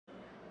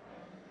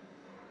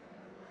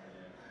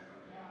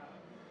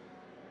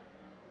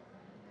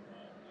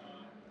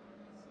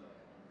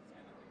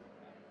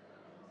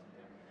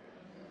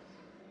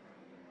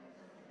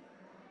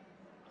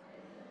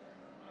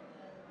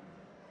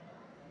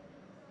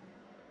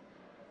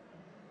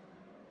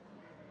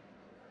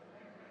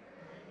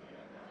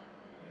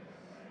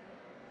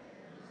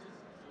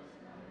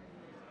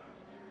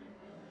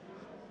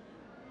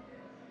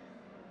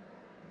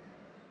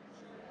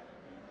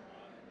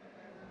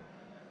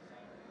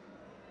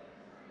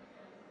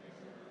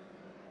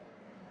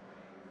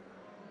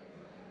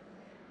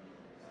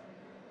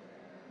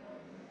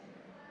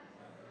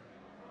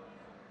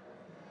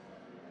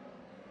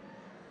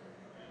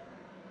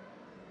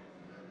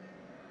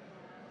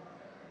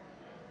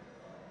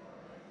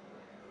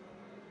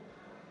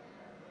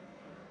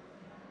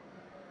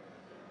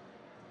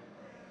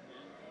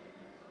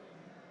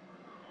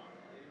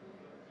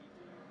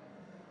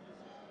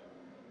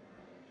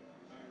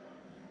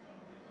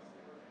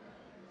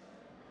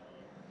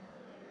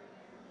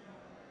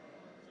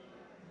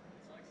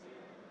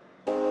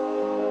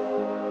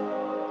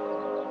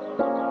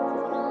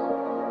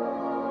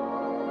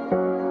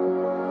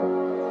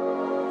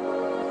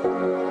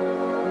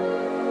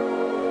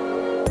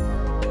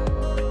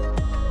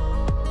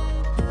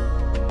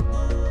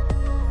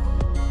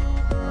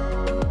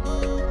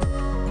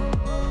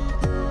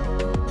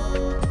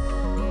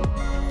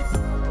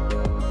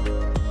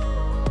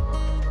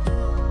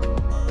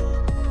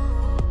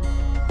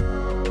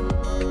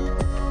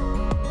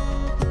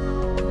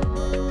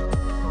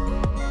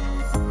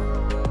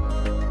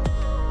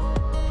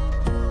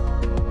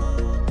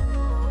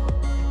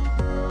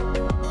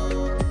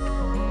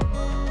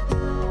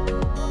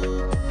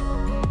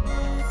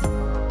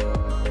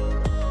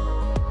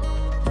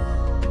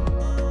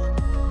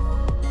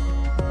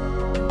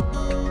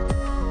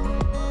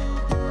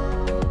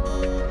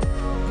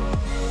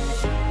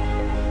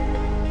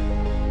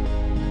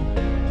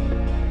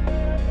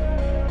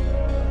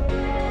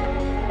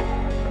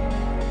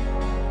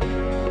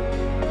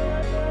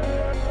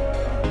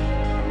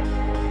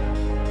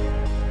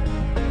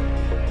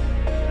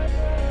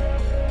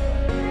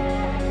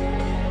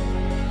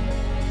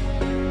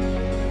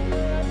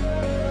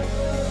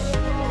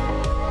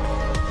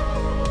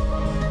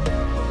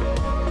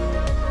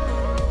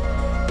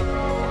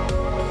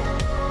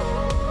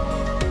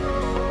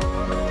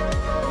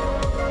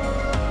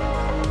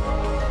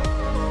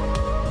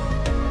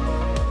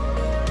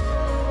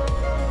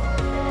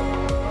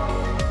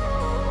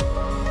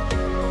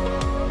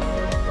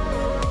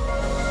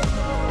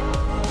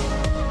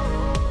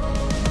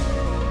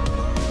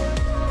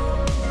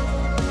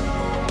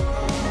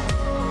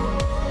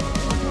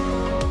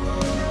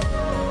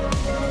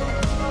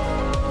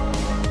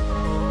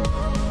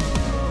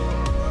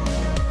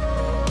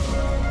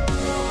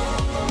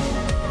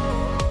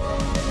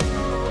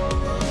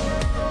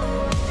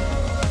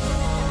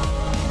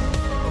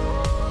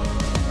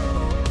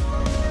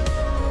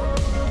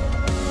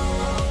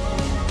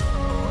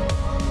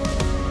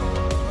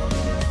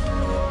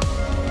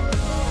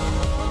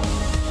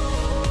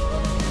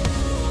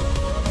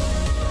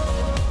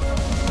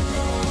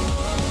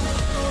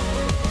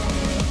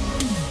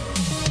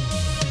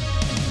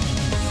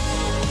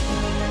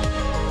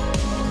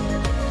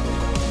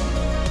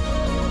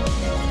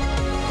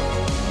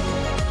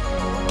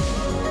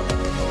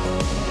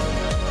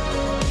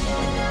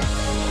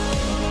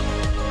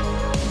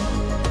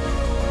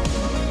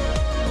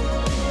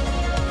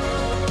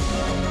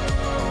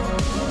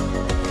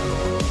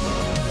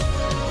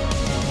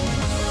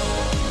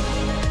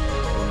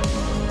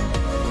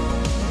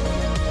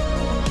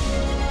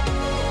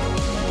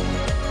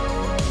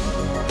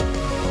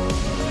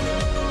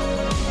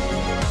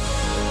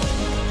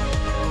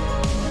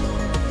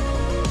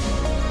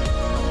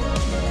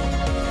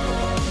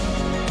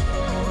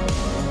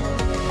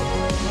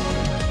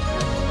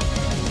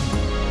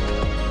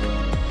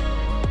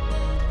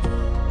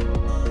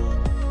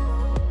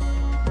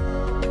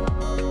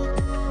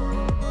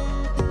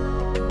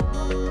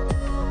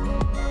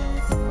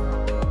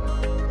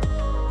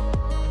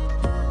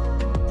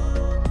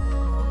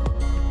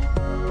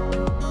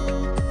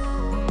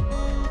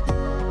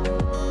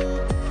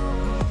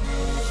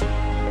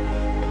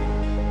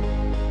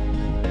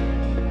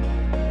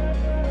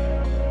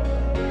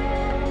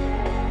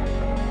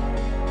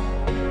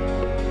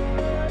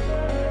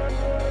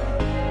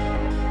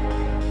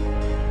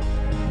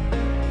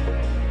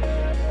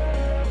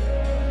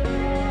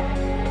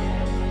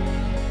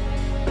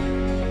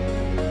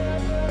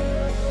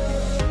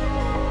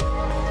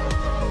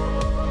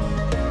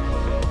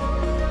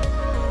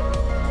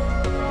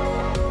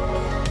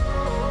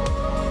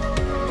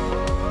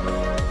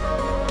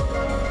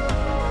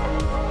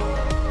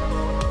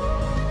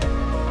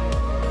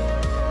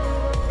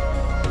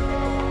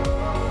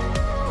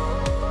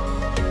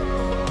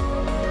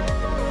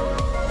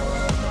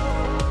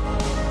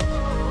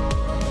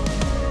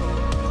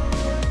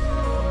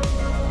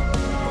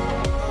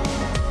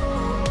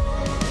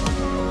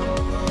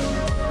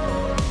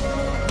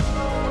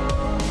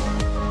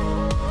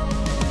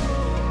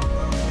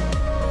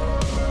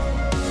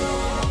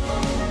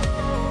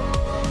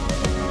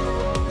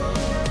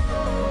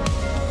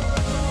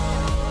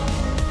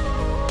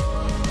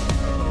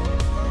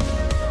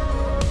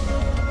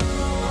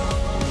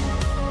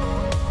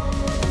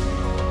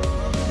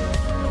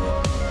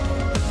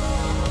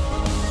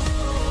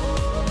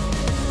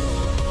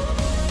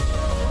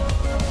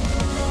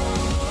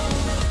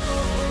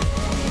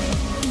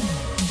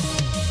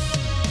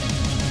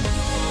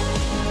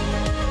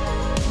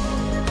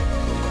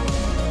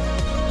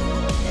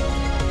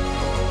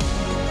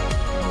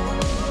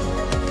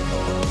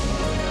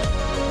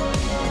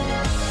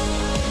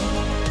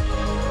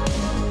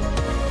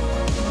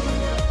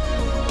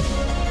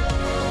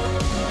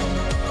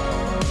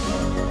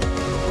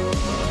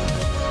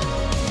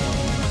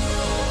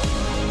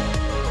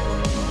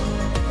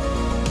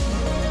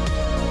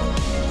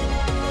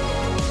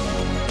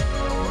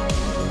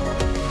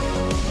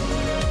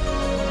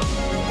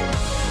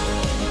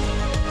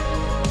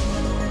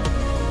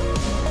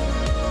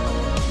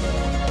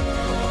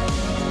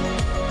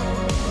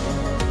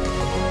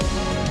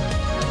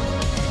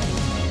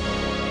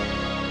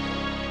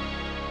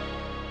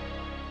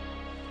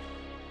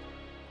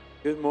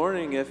Good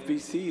morning,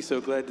 FBC. So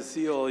glad to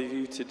see all of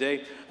you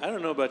today. I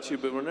don't know about you,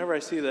 but whenever I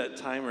see that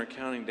timer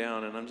counting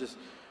down, and I'm just,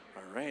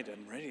 all right,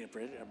 I'm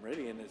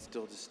ready, and it's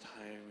still just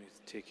time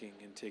is ticking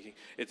and ticking.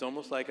 It's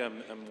almost like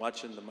I'm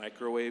watching the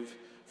microwave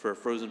for a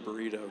frozen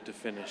burrito to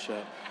finish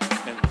up.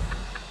 And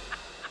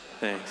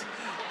thanks.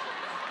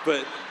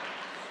 But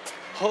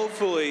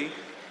hopefully,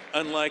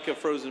 unlike a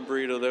frozen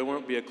burrito, there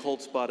won't be a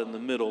cold spot in the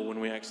middle when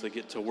we actually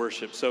get to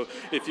worship. So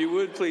if you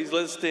would, please,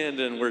 let's stand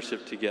and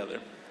worship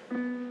together.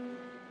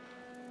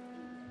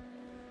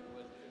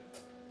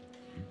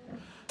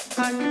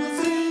 I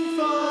can sing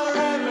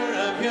forever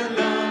of your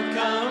love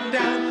come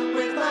down,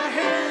 with my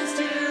hands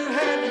to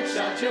heaven,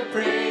 shout your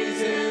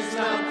praises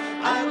loud.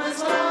 I was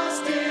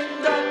lost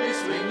in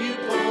darkness when you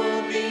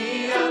pulled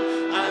me out.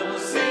 I will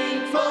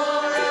sing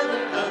forever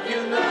of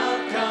your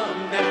love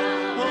come down.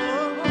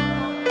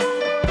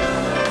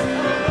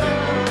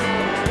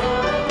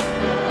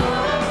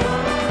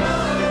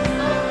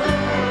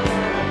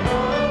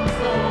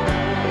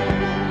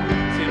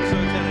 See, I'm so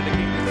excited to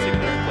keep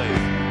singing our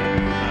place.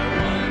 I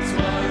once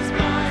was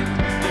blind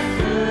and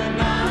could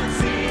not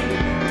see,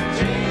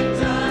 chains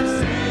of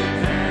sin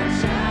had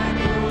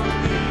shackled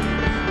me.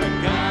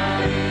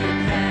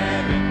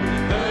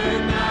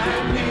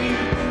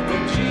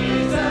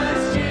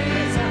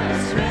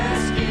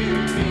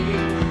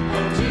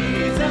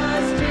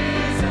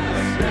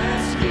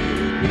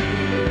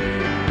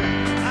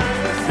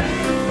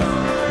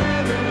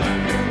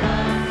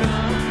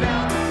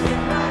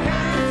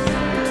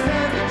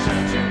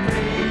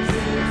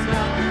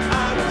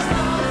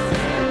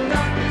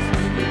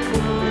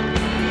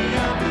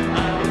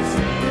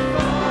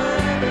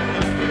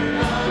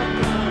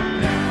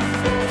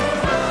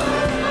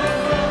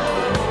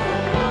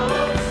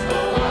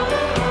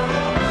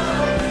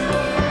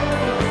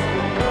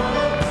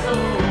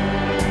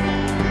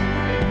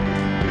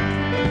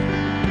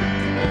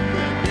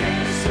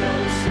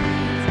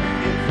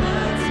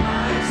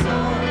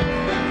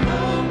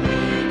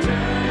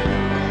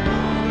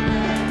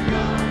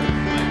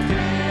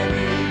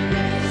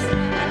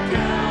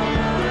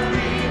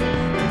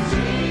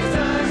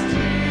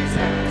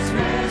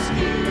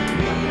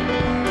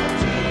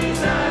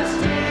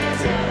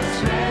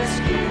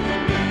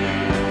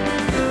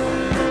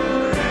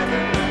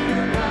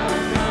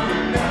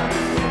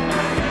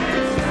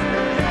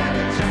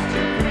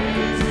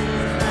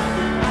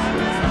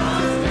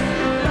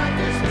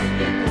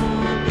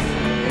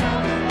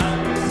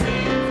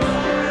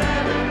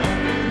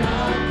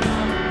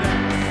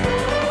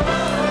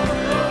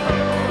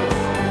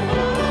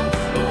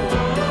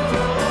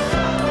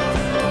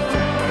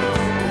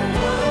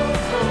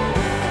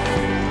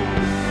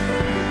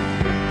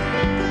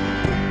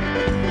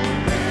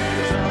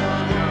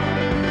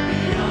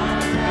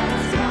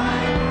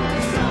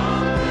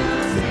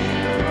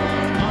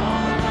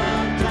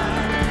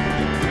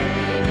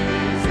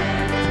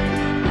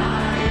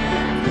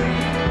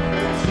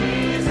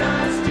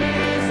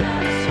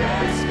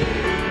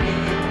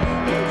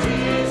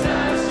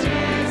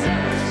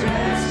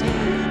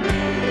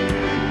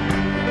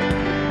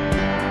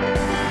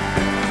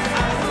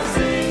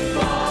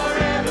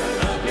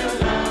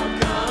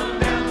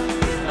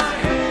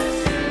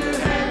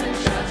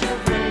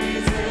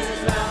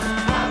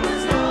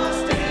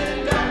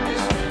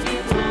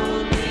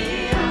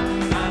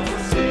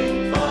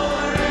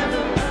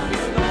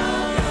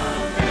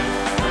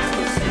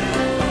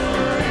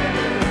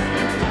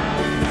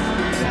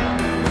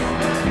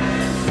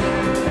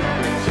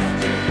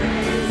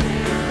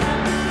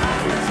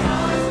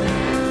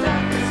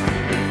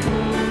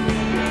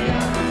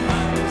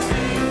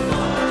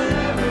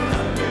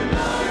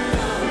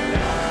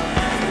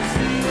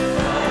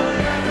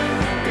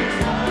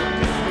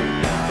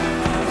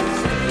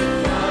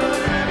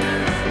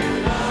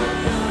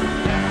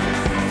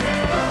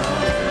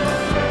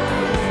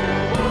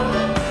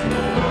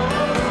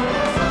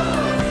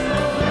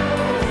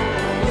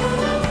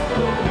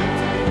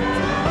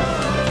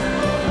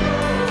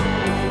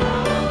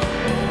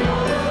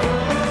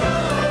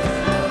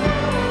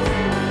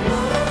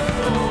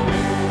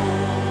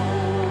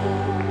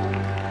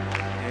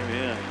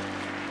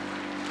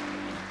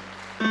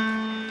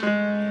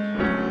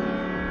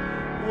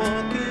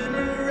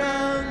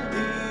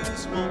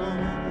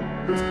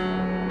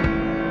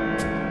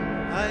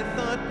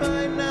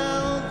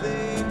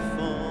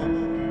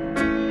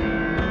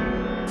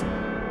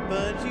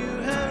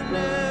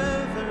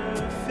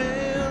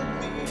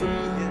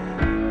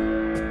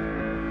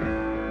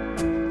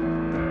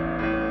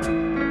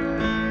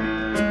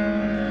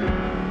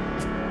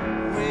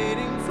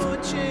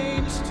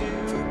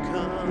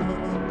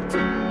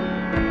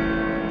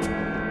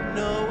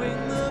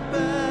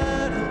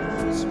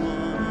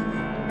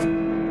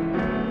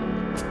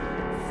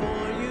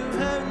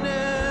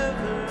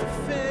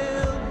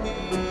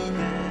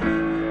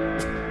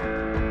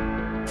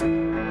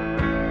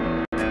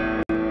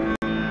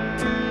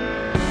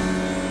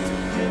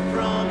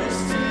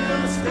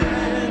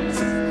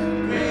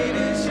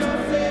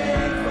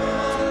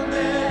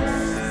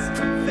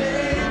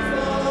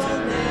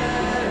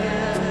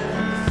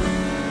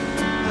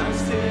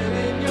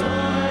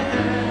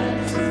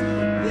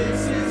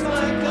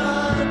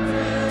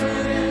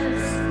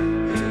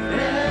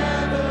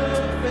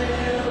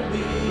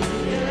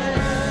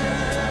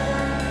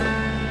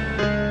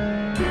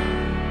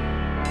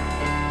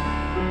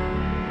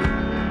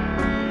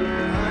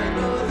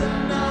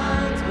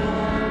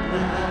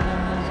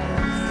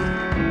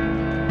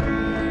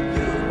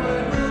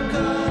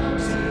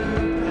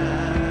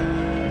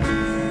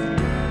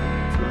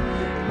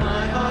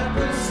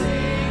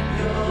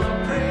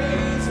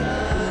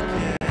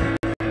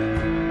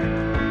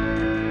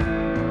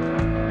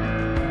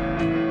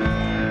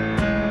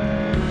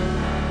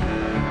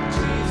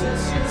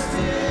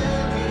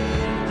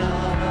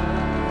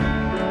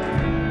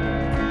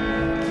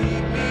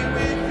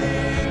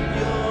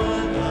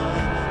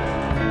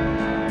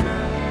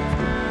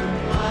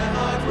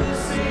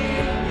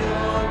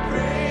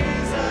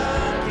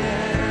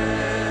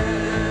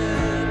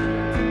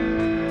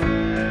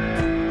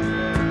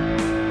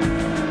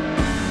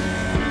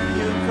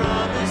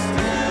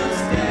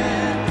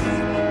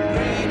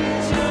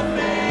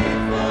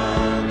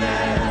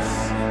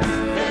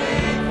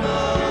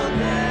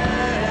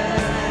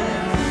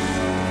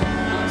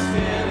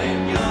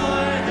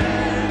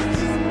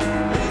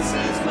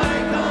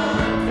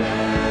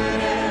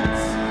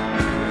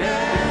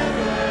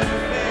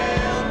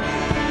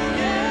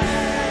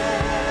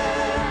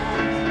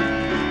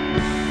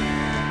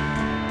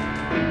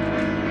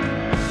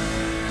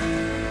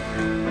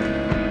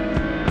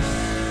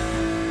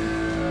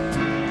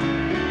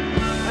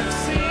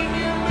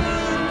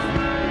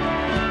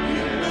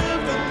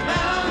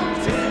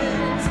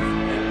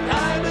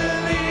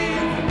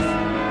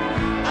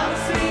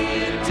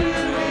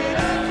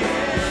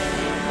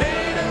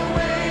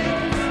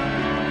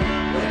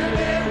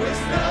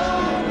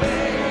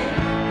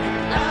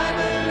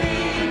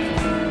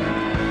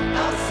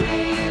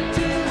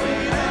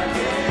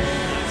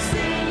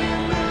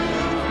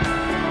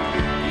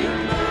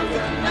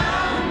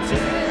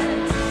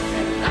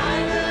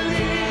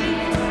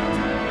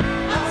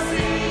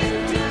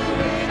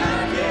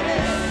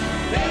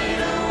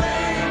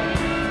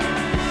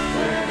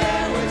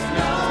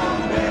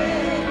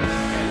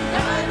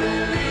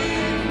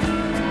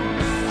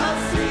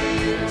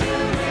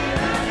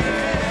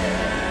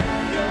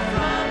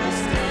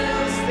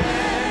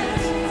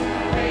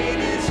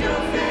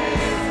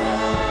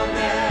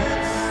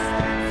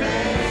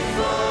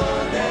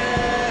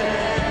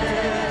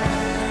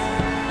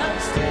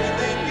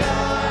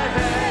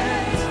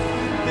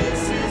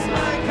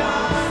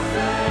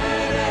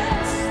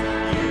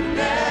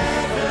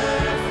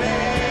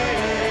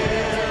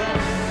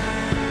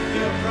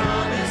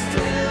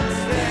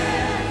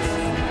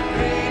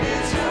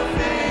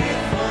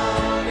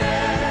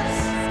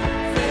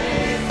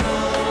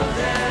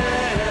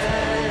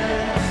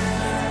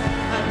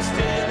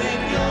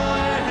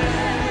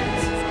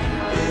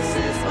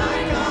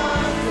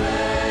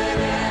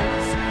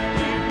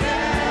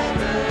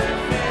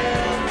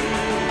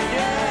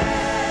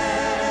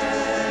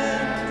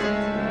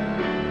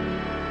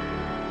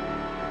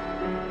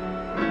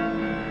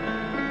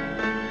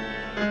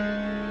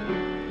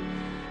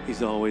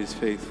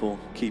 faithful,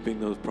 keeping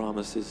those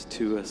promises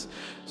to us.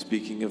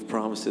 Speaking of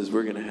promises,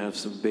 we're going to have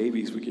some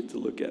babies we get to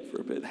look at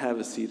for a bit. Have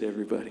a seat,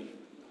 everybody.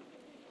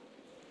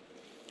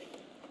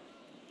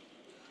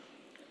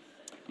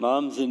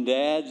 Moms and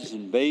dads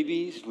and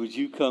babies, would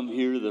you come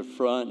here to the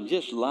front and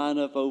just line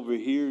up over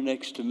here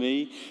next to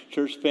me?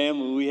 Church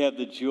family, we have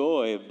the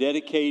joy of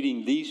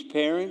dedicating these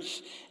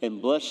parents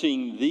and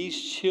blessing these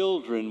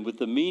children with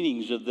the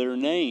meanings of their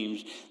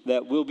names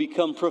that will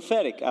become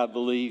prophetic, I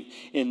believe,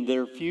 in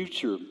their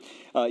future.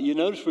 You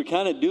notice we're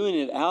kind of doing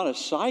it out of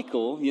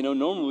cycle. You know,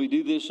 normally we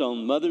do this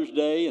on Mother's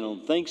Day and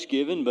on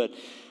Thanksgiving, but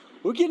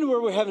we're getting to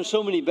where we're having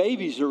so many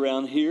babies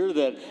around here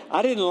that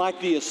I didn't like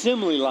the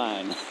assembly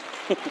line.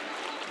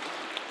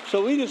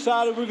 So we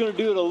decided we're going to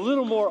do it a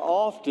little more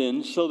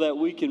often so that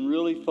we can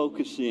really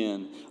focus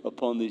in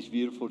upon these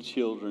beautiful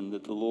children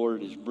that the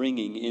Lord is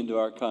bringing into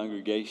our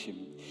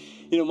congregation.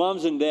 You know,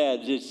 moms and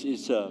dads,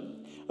 it's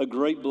a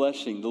great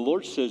blessing. The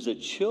Lord says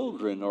that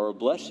children are a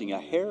blessing,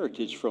 a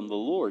heritage from the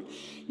Lord.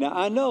 Now,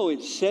 I know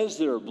it says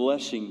they're a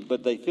blessing,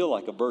 but they feel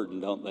like a burden,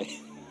 don't they?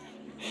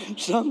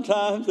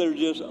 Sometimes they're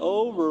just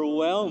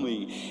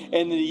overwhelming. And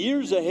in the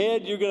years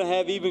ahead, you're going to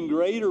have even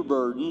greater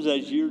burdens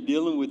as you're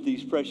dealing with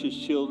these precious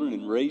children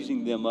and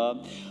raising them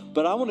up.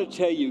 But I want to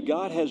tell you,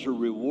 God has a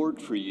reward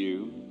for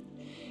you.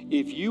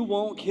 If you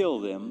won't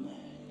kill them,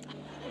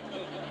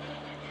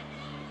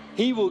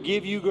 He will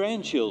give you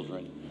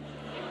grandchildren.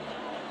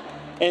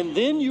 And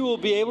then you will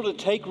be able to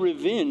take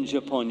revenge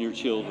upon your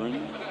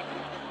children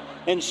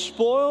and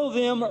spoil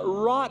them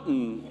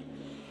rotten.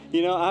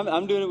 You know,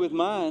 I'm doing it with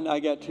mine. I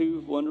got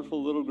 2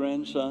 wonderful little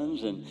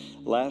grandsons, and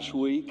last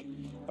week,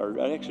 or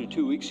actually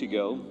 2 weeks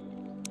ago,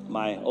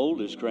 my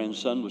oldest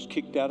grandson was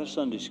kicked out of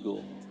Sunday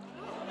school.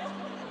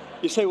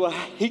 You say, well,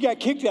 he got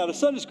kicked out of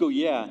Sunday school.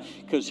 Yeah,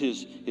 because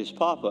his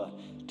papa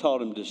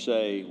taught him to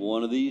say,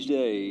 one of these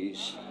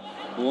days,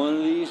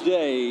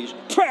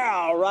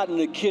 pow, right in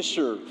the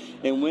kisser.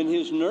 And when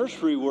his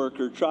nursery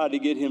worker tried to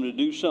get him to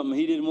do something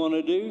he didn't want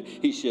to do,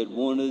 he said,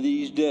 one of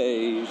these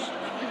days.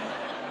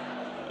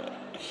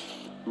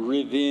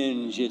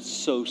 Revenge, it's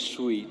so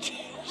sweet,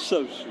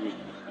 so sweet.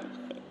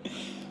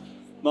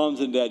 Moms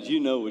and dads, you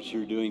know what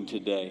you're doing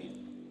today.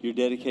 You're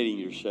dedicating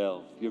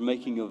yourself. You're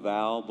making a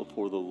vow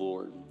before the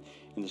Lord.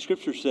 And the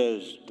scripture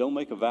says, don't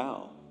make a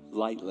vow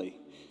lightly.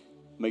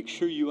 Make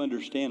sure you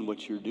understand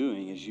what you're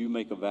doing as you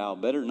make a vow.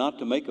 Better not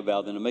to make a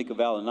vow than to make a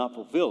vow and not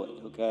fulfill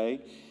it,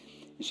 okay?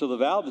 And so the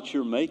vow that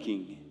you're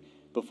making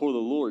before the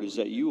Lord is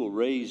that you will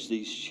raise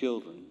these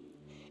children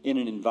in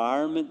an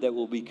environment that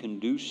will be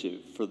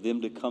conducive for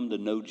them to come to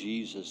know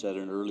Jesus at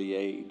an early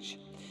age.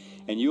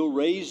 And you'll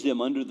raise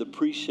them under the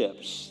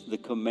precepts, the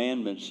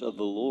commandments of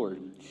the Lord,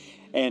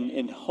 and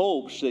in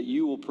hopes that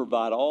you will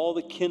provide all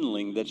the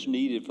kindling that's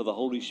needed for the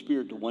Holy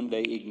Spirit to one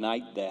day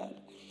ignite that.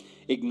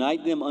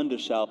 Ignite them unto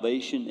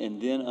salvation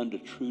and then unto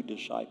true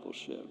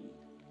discipleship.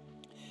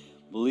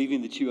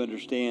 Believing that you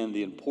understand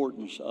the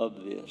importance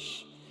of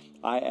this,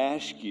 I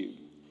ask you,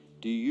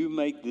 do you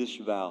make this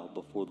vow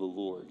before the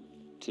Lord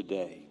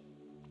today?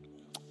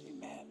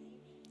 Amen.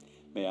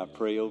 May I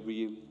pray over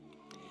you?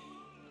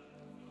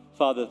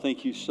 Father,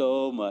 thank you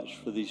so much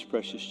for these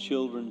precious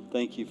children.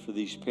 Thank you for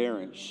these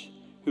parents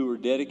who are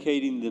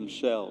dedicating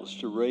themselves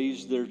to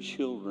raise their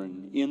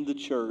children in the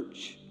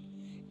church,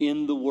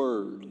 in the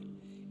Word,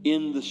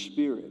 in the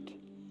Spirit.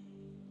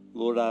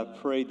 Lord, I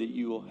pray that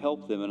you will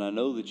help them, and I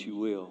know that you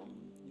will.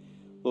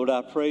 Lord,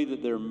 I pray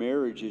that their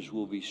marriages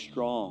will be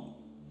strong,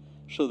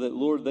 so that,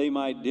 Lord, they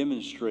might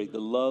demonstrate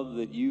the love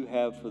that you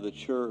have for the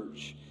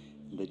church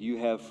and that you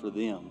have for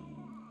them.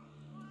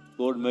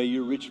 Lord, may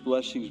your rich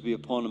blessings be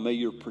upon them. May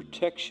your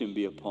protection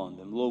be upon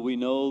them. Lord, we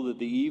know that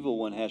the evil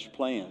one has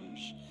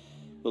plans,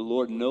 but,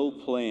 Lord, no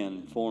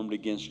plan formed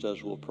against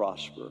us will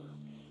prosper.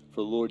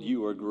 For, Lord,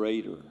 you are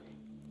greater,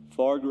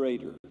 far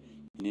greater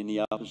than any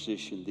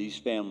opposition these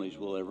families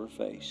will ever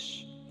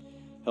face.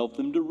 Help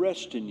them to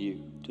rest in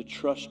you, to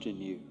trust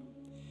in you,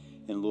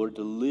 and, Lord,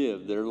 to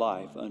live their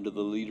life under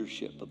the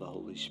leadership of the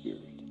Holy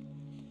Spirit.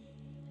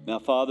 Now,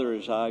 Father,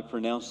 as I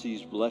pronounce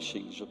these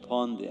blessings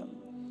upon them,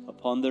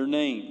 upon their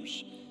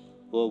names,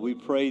 Lord, we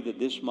pray that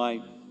this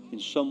might in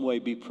some way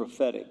be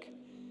prophetic,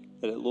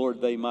 that, Lord,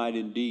 they might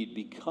indeed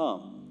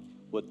become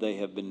what they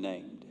have been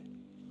named.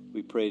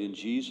 We pray it in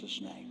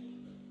Jesus'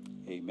 name.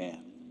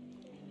 Amen.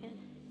 Amen.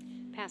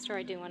 Pastor,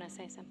 I do want to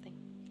say something.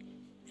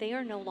 They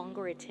are no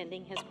longer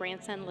attending. His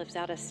grandson lives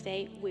out of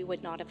state. We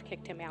would not have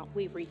kicked him out.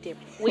 We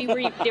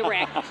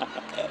redirect.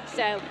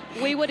 So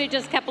we would have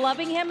just kept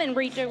loving him and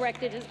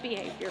redirected his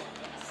behavior.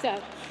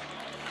 So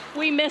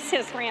we miss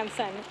his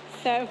grandson.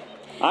 So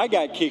I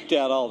got kicked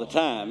out all the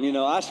time. You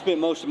know, I spent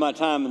most of my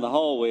time in the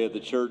hallway of the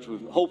church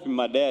hoping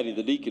my daddy,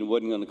 the deacon,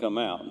 wasn't going to come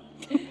out.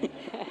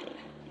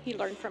 He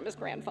learned from his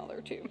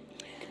grandfather, too.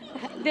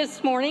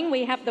 This morning,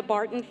 we have the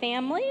Barton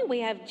family.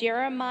 We have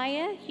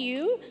Jeremiah,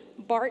 Hugh,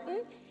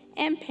 Barton,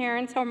 and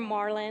parents are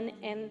Marlon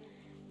and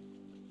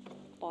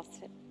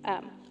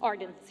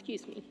Arden.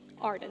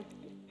 Arden.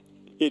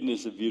 Isn't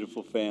this a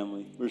beautiful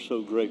family? We're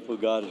so grateful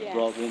God has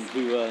brought them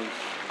to us.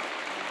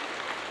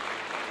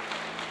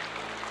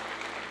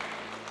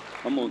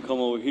 I'm going to come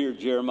over here,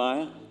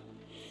 Jeremiah.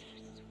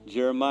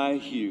 Jeremiah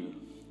Hugh.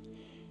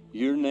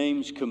 Your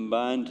names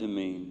combine to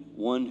mean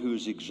one who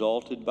is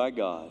exalted by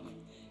God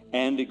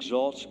and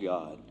exalts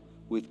God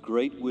with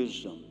great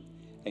wisdom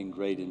and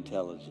great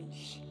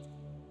intelligence.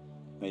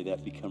 May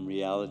that become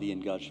reality.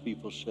 And God's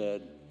people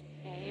said,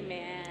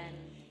 Amen.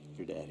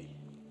 Your daddy.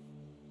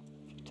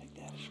 Take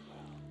that as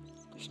well.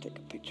 Let's take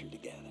a picture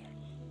together.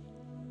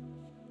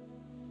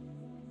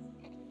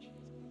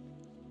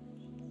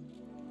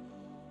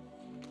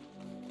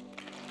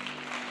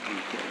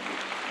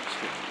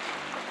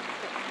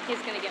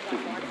 He's going to get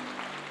one more.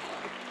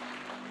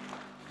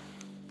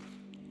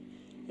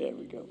 There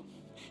we go.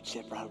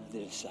 Step right over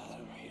this side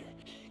over here.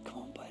 Come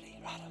on, buddy.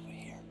 Right over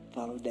here.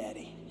 Follow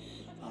Daddy.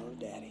 Follow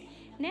Daddy.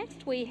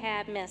 Next, we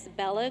have Miss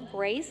Bella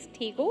Grace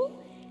Teagle.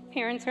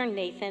 Parents are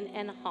Nathan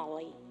and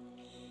Holly.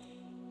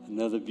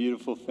 Another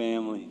beautiful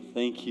family.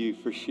 Thank you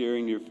for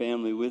sharing your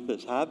family with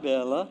us. Hi,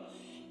 Bella.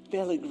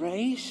 Bella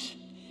Grace.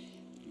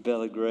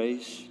 Bella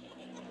Grace.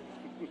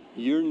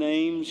 Your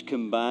names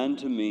combine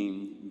to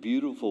mean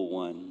beautiful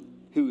one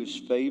who is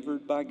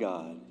favored by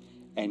God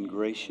and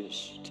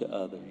gracious to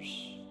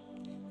others.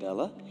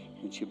 Bella,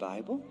 want your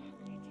Bible?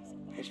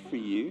 That's for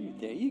you.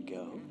 There you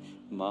go.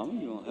 Mama,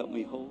 you want to help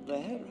me hold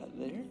that right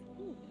there?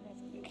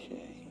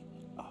 Okay.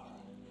 All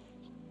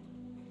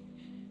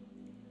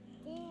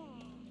right.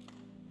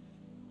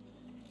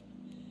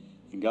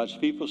 And God's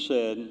people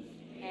said,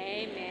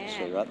 Amen.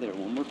 stay right there.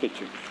 One more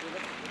picture.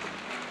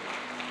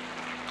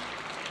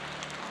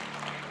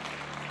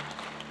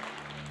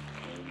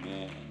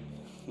 Amen.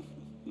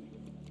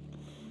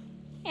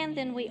 And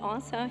then we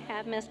also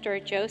have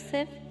Mr.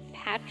 Joseph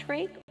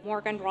Patrick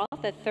Morgan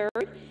Roth III.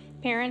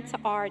 Parents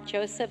are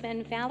Joseph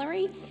and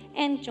Valerie,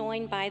 and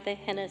joined by the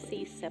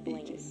Hennessy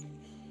siblings.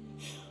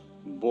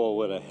 Boy,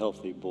 what a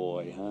healthy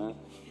boy, huh?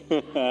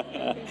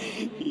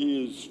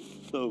 He is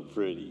so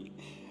pretty.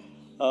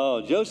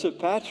 Oh, Joseph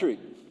Patrick,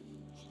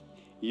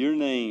 your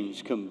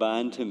names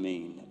combine to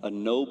mean a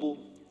noble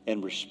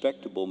and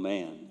respectable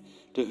man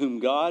to whom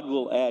God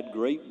will add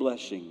great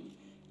blessing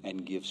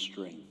and give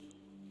strength.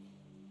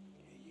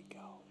 Here you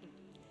go.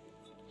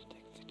 Let's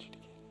take a picture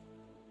together.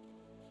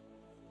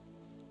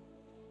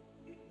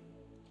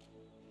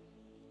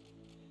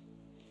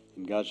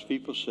 And God's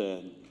people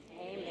said,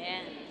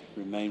 Amen.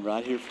 remain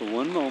right here for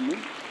one moment.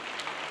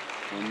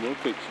 One more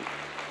picture.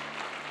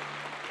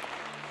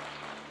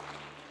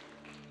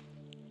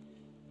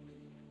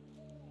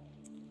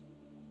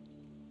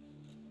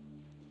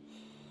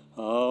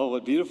 Oh,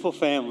 what beautiful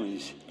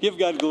families. Give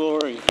God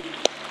glory.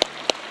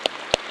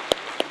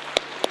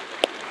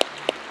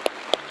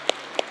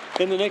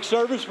 In the next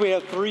service, we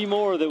have 3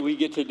 more that we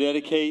get to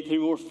dedicate, 3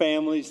 more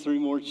families, 3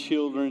 more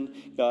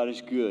children. God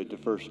is good to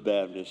First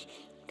Baptist.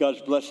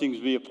 God's blessings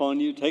be upon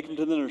you. Take them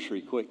to the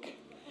nursery, quick.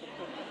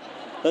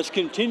 Let's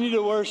continue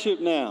to worship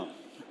now.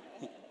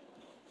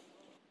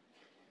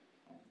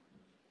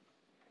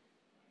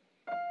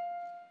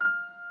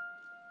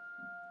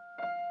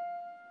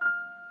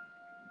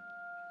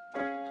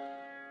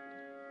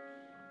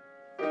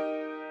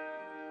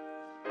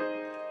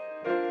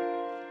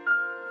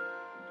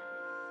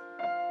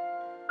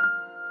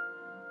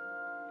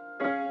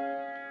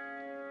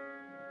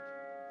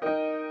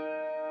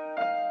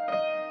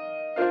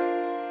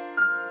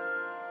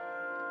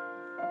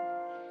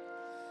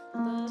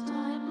 The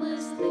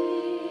timeless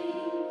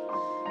theme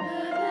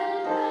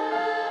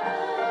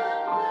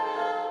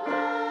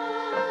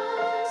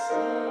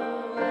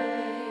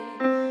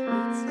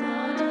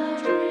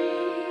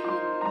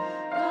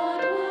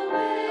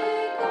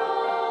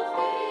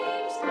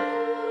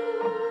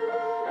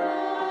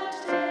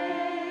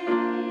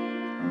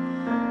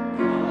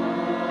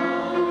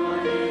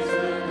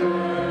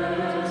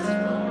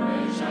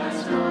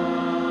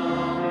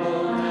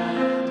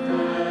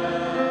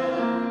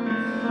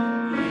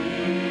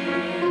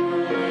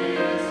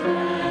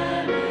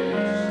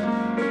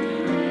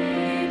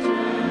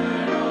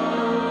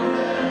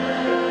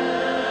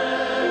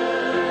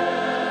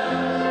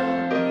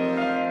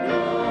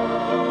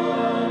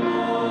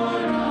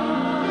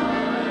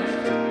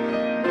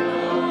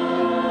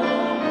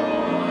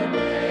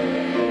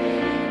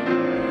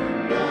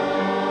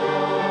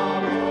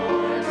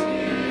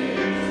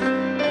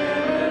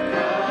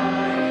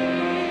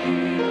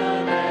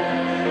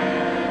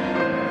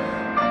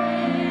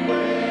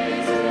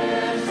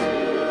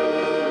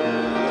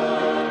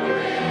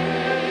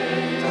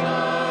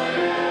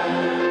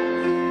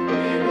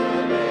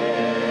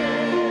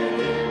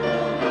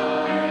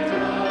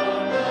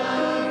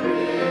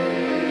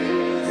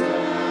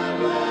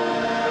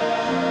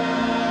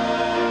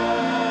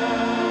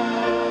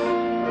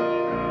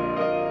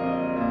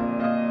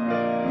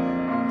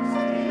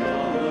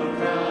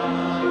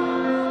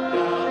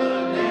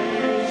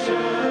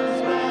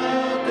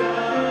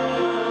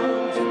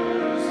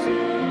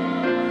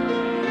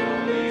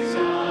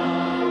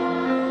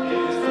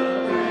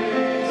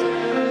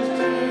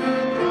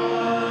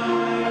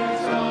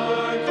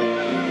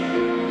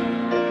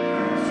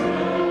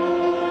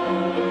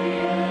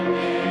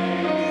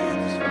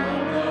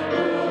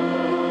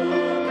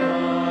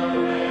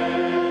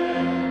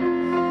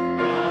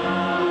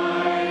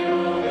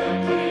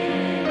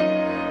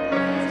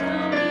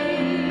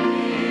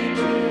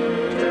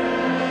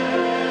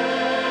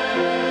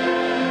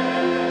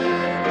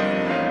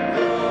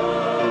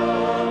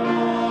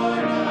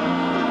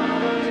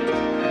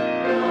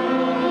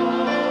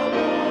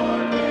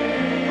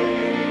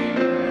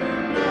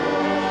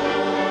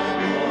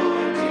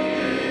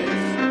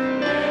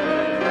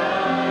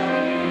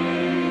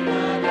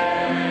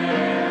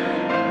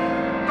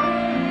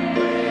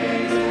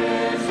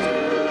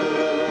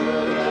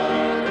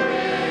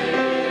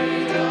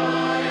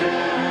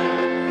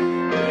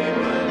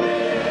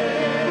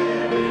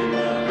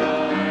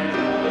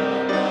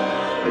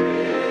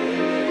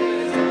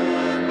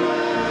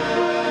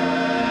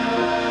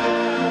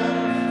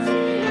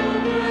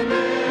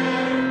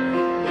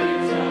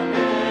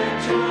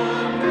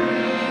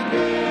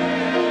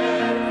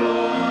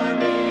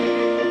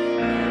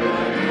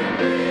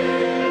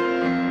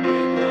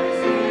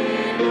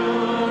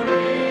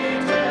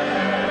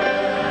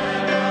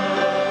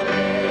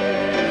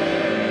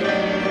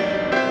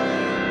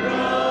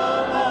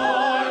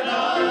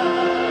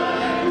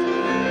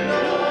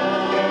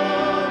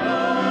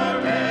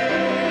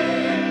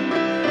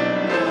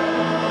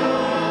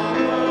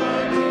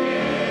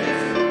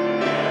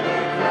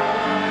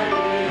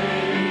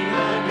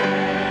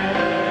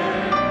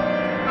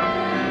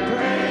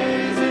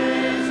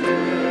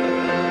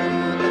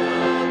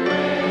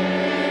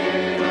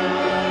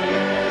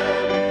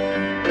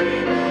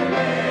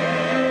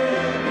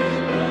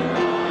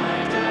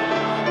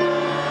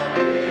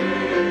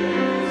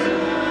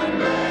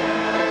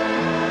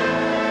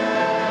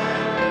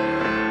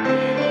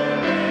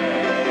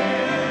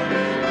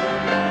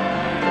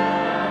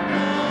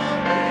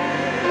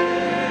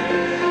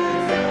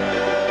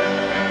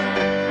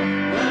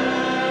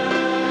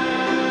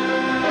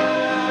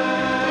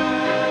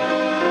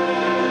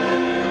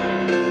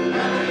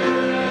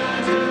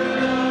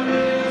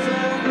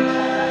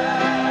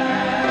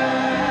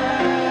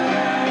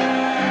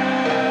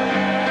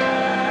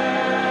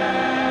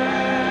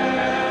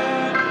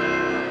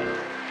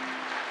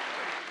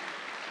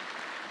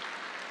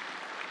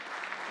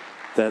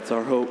That's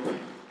our hope.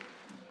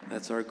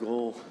 That's our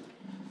goal.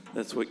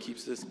 That's what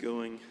keeps us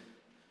going.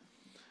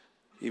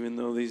 Even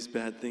though these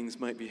bad things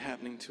might be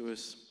happening to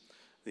us,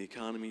 the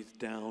economy's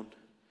down,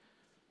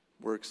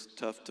 work's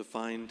tough to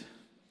find,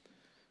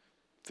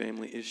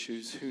 family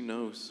issues, who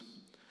knows?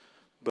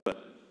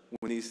 But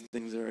when these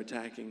things are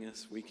attacking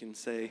us, we can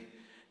say,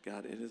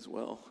 God, it is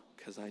well,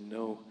 because I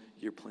know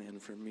your plan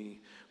for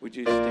me. Would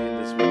you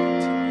stand as we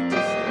continue to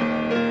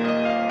sing?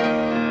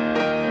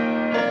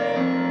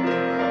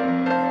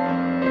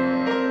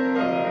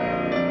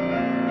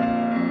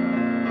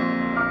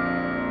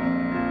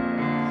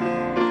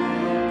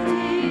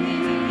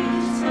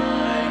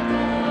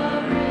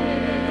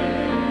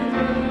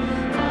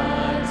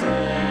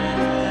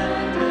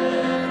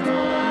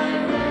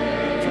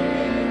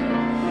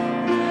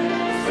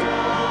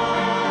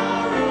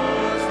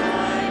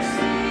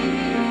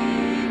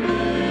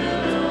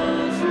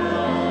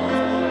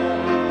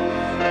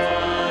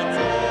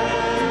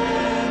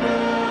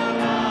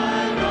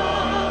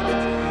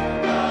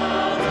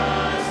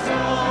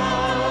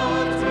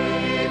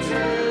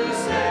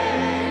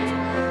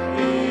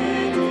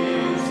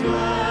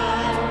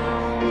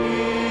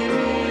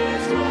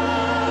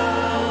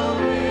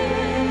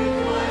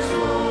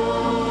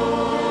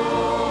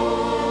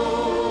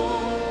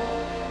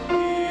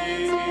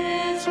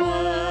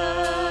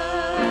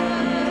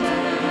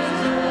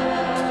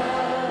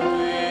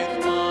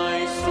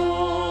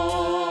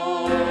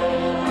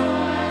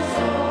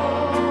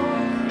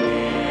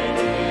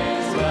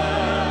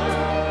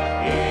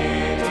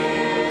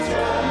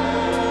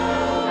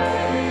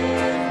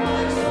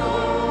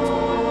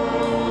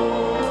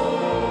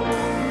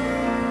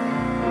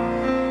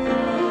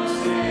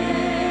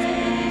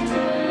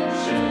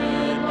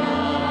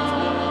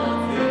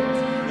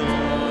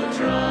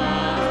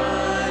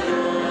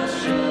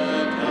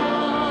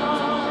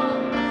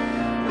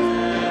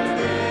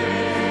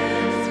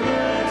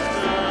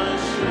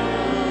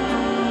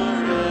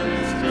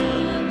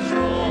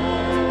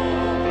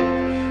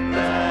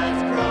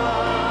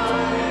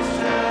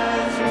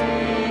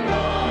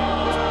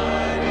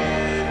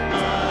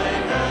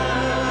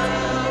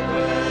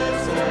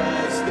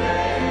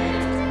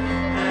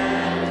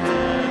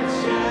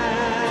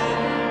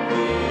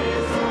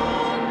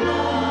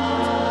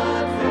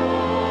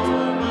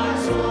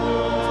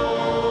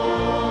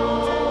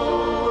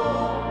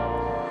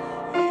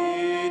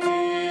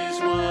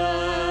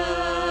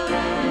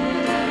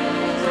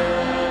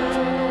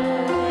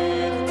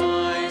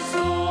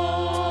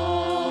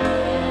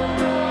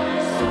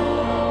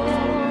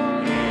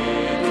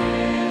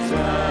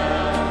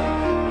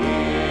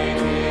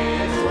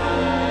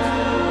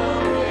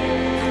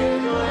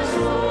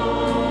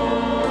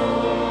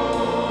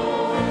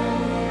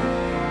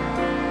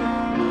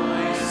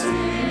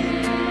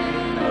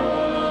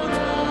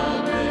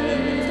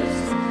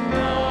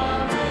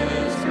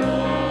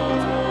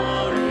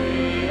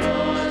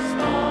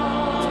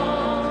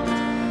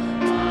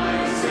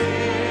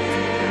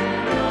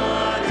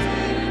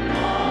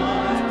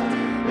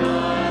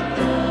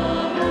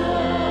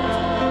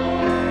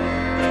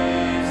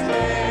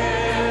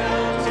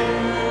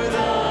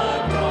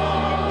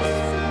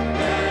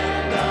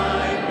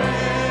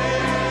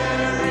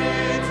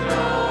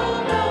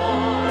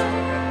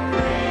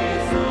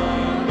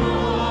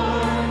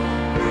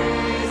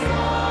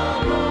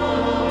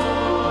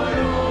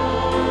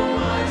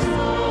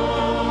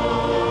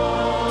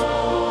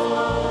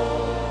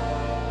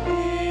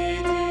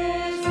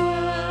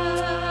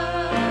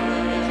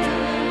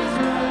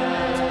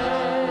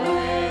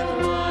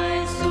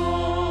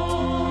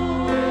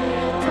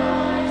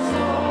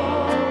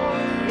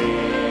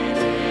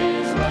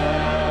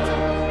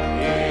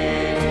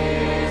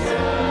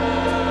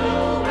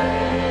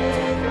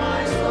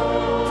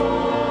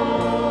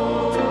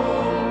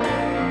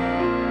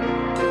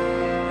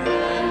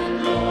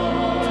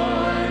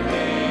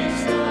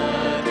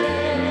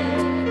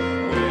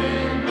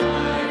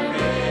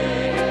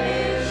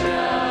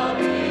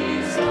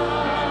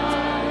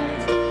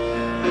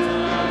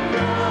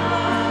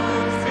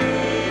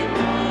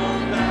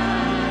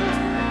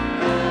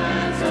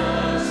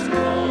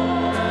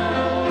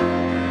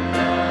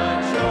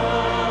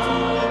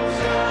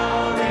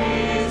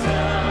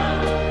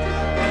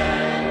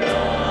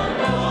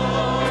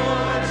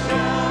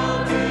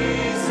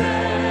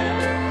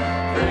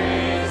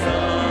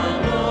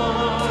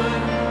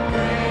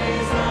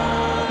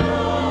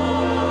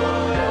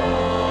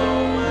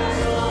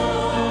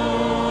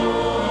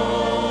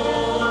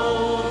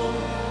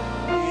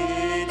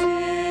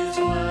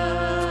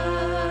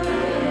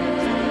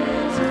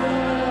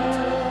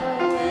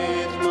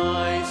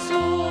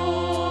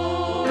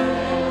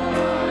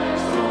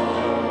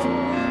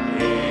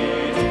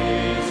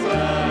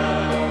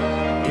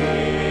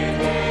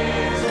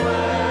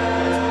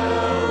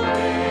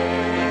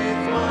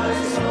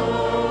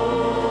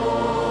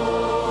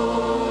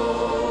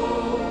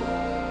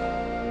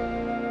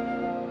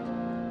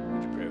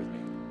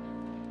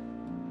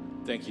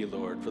 Thank you,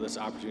 Lord, for this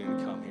opportunity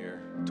to come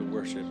here to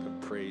worship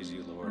and praise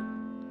you, Lord.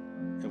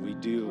 And we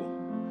do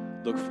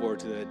look forward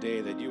to that day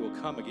that you will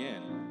come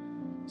again,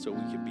 so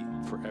we can be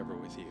forever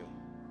with you.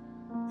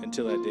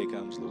 Until that day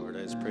comes, Lord,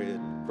 I just pray that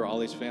for all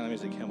these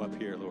families that come up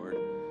here, Lord,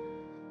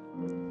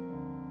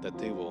 that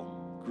they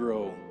will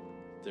grow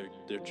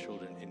their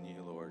children in you,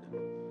 Lord.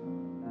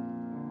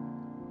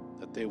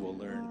 That they will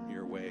learn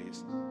your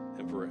ways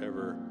and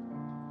forever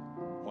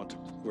want to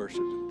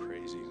worship and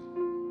praise you.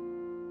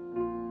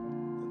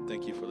 And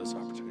thank you for this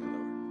opportunity,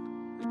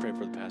 Lord. Let's pray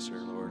for the pastor,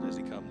 Lord, as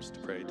he comes to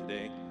pray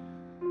today,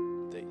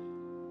 that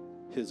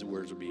his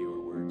words will be your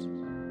words.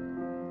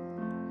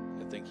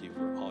 And thank you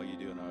for all you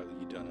do and all that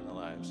you've done in our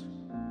lives.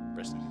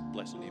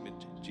 Blessed name in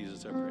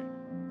Jesus, I pray.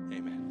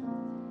 Amen.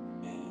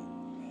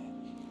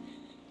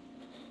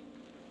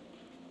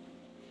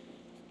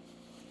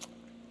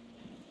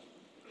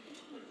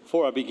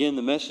 Before I begin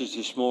the message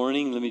this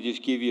morning, let me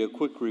just give you a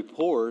quick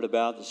report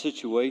about the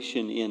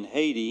situation in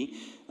Haiti.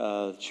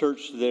 The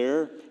church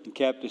there in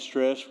Cap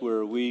Distress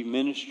where we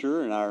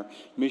minister, and our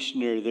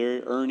missionary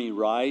there, Ernie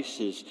Rice,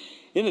 is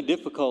in a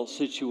difficult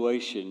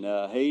situation.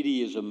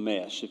 Haiti is a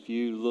mess. If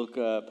you look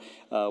up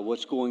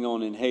what's going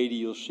on in Haiti,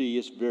 you'll see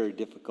it's very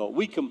difficult.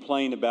 We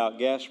complain about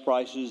gas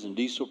prices and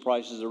diesel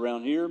prices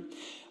around here.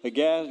 A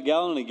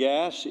gallon of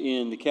gas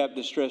in the Cap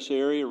Distress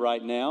area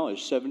right now is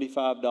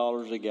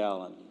 $75 a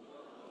gallon.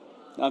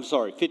 I'm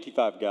sorry,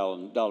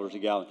 $55 a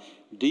gallon.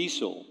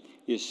 Diesel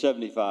is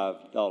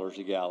 $75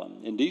 a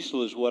gallon. And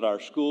diesel is what our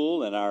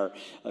school and our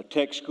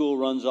tech school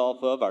runs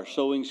off of, our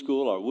sewing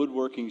school, our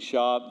woodworking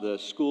shop, the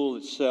school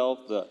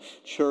itself, the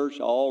church,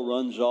 all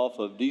runs off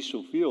of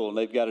diesel fuel. And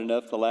they've got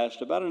enough to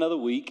last about another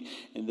week,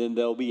 and then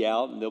they'll be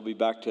out and they'll be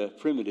back to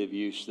primitive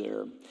use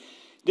there.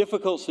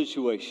 Difficult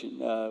situation.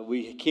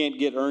 We can't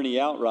get Ernie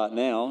out right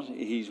now.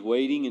 He's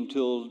waiting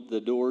until the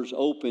doors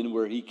open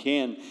where he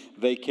can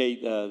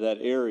vacate that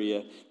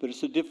area. But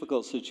it's a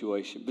difficult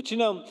situation. But you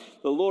know,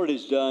 the Lord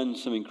has done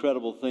some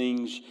incredible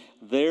things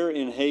there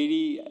in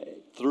Haiti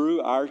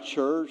through our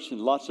church,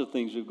 and lots of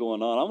things are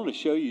going on. I want to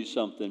show you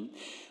something.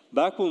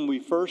 Back when we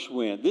first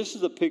went, this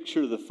is a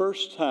picture of the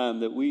first time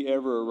that we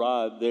ever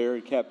arrived there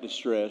at Cap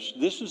Distress.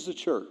 This is the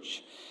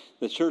church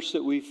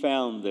that we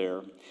found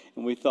there.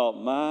 And we thought,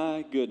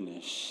 my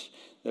goodness,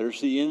 there's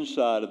the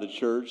inside of the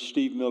church.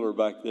 Steve Miller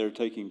back there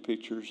taking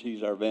pictures.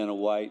 He's our Vanna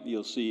White.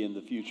 You'll see in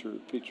the future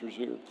pictures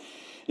here.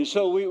 And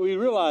so we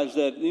realized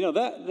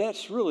that,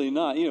 that's really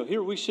not,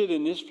 here we sit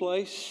in this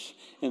place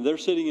and they're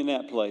sitting in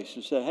that place,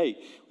 and said, hey,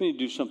 we need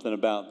to do something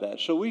about that.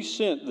 So we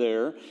sent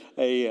there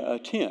a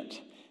tent.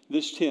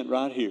 This tent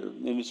right here,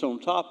 and it's on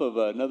top of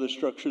another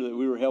structure that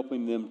we were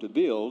helping them to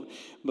build,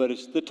 but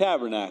it's the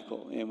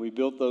tabernacle, and we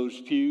built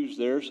those pews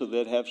there so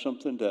they'd have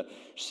something to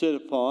sit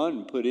upon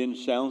and put in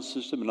sound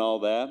system and all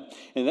that,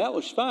 and that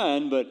was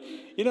fine. But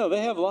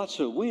they have lots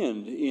of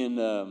wind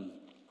in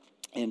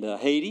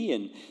Haiti,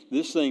 and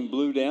this thing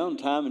blew down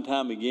time and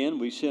time again.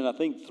 We sent, I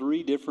think,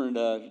 3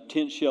 different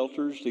tent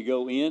shelters to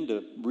go in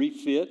to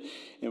refit,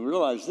 and we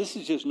realized this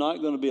is just not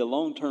going to be a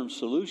long-term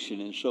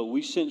solution. And so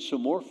we sent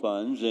some more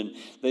funds, and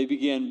they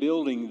began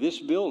building this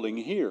building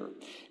here.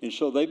 And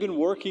so they've been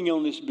working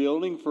on this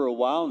building for a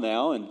while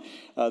now, and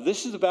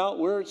this is about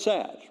where it's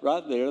at,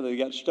 right there. They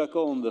got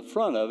stucco on the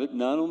front of it,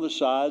 none on the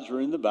sides or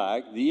in the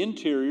back. The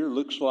interior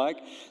looks like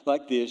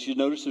this. You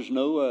notice there's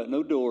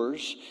no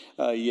doors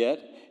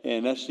yet.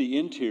 And that's the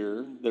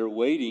interior. They're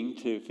waiting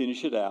to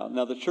finish it out.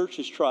 Now, the church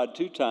has tried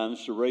 2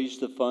 times to raise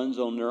the funds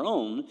on their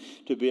own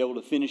to be able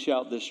to finish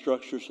out this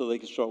structure so they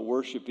can start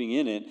worshiping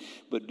in it.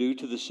 But due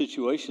to the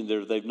situation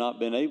there, they've not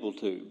been able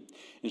to.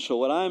 And so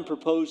what I'm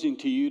proposing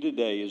to you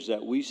today is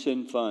that we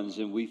send funds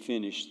and we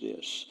finish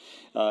this.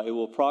 It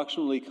will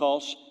approximately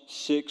cost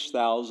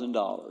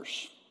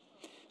 $6,000.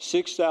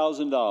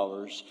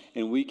 $6,000,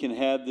 and we can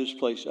have this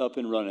place up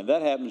and running.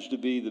 That happens to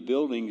be the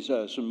buildings,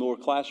 some more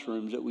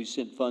classrooms that we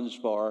sent funds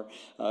for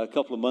a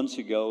couple of months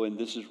ago, and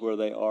this is where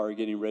they are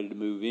getting ready to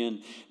move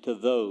in to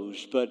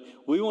those. But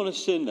we want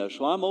to send those.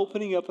 So I'm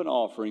opening up an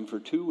offering for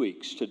 2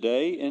 weeks,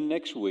 today and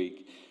next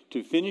week,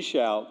 to finish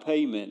out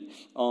payment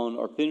on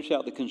or finish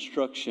out the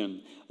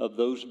construction of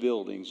those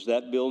buildings,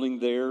 that building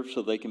there,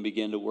 so they can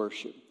begin to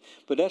worship.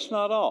 But that's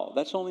not all.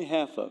 That's only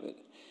half of it.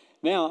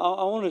 Now,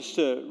 I want us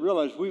to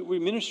realize we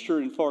minister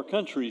in far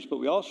countries, but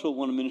we also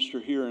want to minister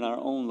here in our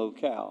own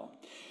locale.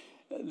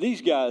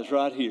 These guys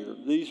right here,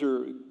 these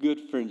are good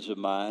friends of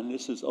mine.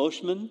 This is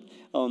Oshman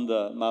on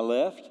my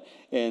left,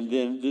 and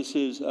then this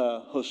is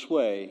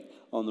Josue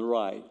on the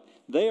right.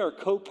 They are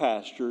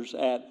co-pastors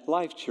at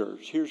Life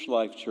Church. Here's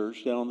Life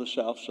Church down on the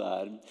south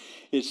side.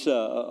 It's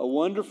a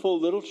wonderful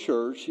little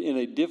church in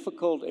a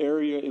difficult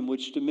area in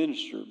which to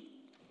minister.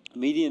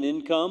 Median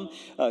income,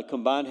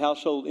 combined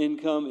household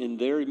income in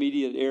their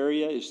immediate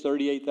area is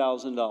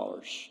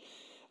 $38,000.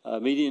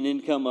 Median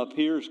income up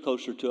here is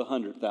closer to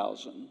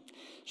 $100,000.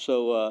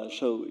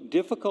 So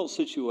difficult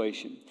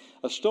situation.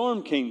 A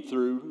storm came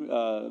through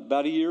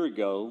about a year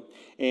ago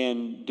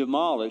and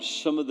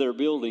demolished some of their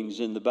buildings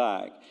in the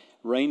back.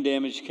 Rain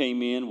damage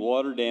came in,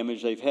 water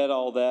damage. They've had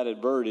all that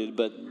averted,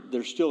 but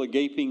there's still a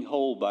gaping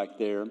hole back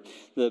there.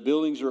 The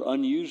buildings are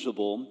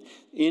unusable.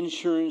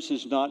 Insurance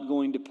is not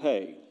going to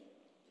pay.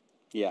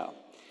 Yeah.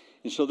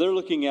 And so they're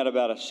looking at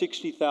about a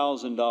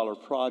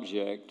 $60,000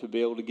 project to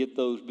be able to get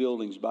those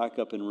buildings back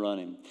up and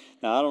running.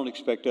 Now, I don't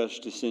expect us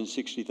to send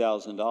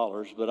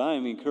 $60,000, but I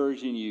am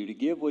encouraging you to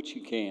give what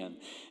you can.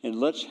 And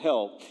let's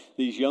help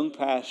these young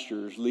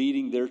pastors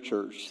leading their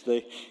church.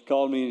 They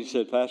called me and he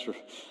said, Pastor,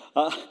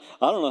 I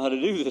don't know how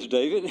to do this,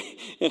 David.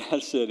 And I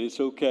said,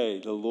 it's okay.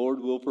 The Lord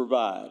will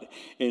provide.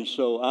 And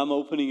so I'm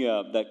opening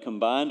up that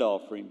combined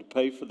offering to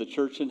pay for the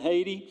church in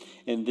Haiti,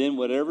 and then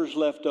whatever's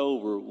left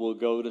over will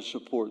go to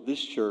support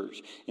this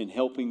church in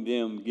helping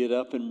them get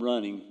up and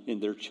running in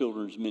their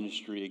children's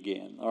ministry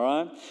again. All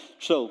right?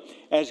 So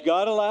as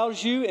God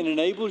allows you and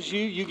enables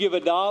you, you give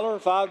 $1,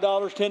 $5,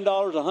 $10,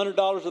 $100,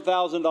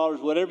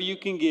 $1,000, whatever you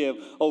can give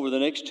over the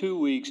next 2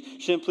 weeks.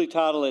 Simply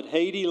title it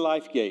Haiti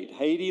Lifegate.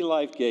 Haiti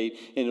Lifegate,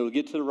 and it'll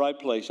get to the right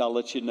place. I'll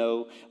let you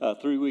know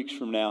 3 weeks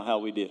from now how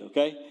we did,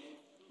 okay?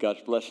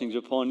 God's blessings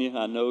upon you.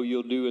 I know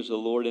you'll do as the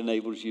Lord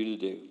enables you to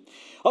do.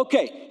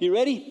 Okay, you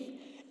ready?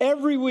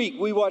 Every week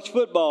we watch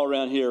football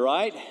around here,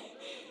 right?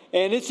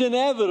 And it's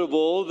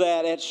inevitable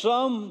that at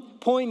some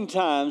point in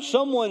time,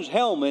 someone's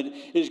helmet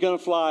is going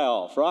to fly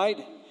off,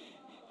 right?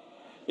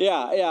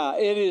 Yeah.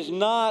 It is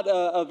not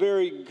a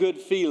very good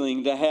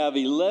feeling to have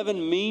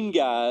 11 mean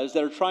guys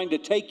that are trying to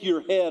take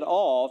your head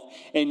off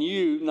and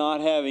you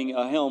not having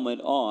a helmet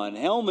on.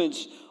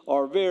 Helmets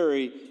are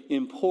very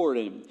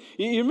important.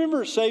 You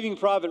remember Saving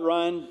Private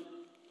Ryan?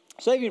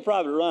 Saving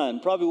Private Ryan,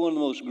 probably one of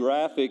the most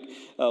graphic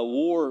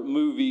war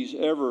movies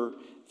ever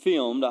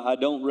filmed. I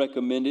don't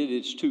recommend it.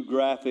 It's too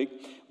graphic.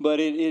 But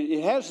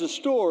it has the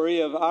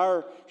story of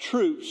our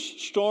troops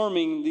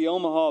storming the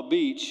Omaha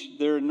beach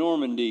there in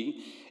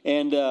Normandy.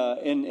 And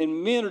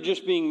men are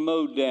just being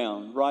mowed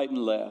down right and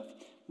left.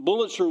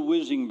 Bullets are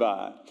whizzing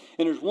by.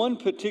 And there's one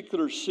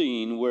particular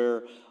scene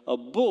where a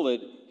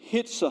bullet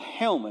hits a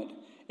helmet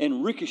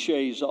and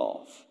ricochets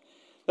off.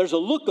 There's a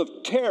look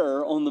of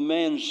terror on the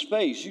man's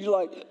face. He's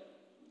like,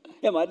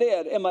 am I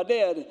dead? Am I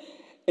dead?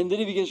 And then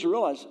he begins to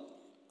realize,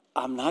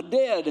 I'm not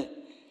dead. And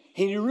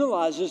he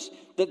realizes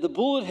that the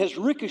bullet has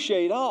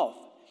ricocheted off.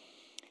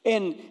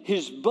 And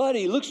his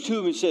buddy looks to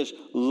him and says,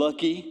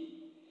 lucky.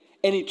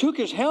 And he took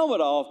his helmet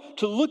off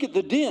to look at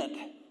the dent.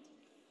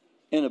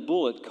 And a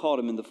bullet caught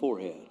him in the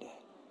forehead.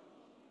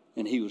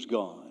 And he was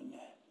gone.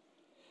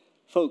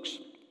 Folks,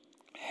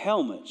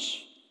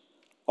 helmets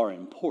are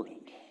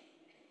important.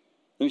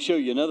 Let me show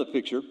you another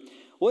picture.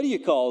 What do you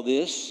call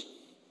this?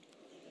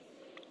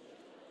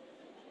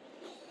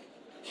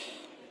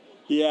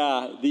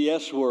 Yeah, the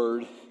S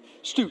word.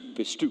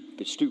 Stupid,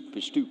 stupid,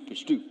 stupid, stupid,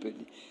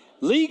 stupid.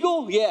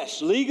 Legal?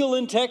 Yes, legal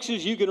in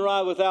Texas. You can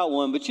ride without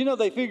one. But,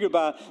 they figure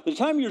by the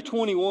time you're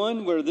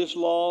 21, where this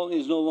law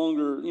is no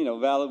longer,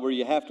 valid, where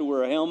you have to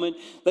wear a helmet,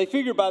 they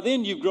figure by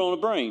then you've grown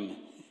a brain.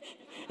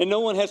 And no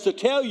one has to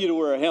tell you to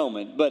wear a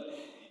helmet. But,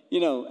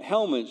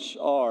 helmets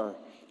are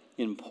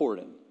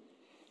important.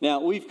 Now,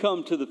 we've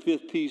come to the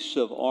fifth piece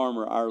of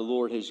armor our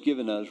Lord has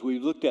given us.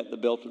 We've looked at the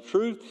belt of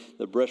truth,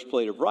 the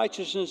breastplate of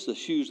righteousness, the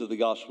shoes of the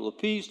gospel of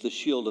peace, the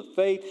shield of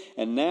faith,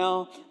 and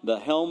now the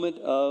helmet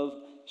of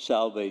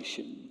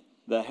salvation.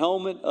 The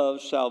helmet of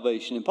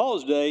salvation. In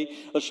Paul's day,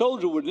 a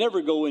soldier would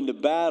never go into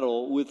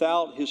battle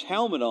without his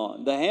helmet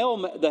on. The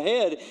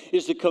head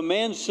is the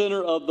command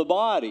center of the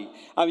body.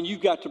 I mean,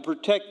 you've got to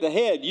protect the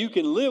head. You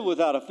can live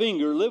without a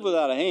finger, live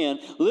without a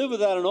hand, live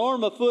without an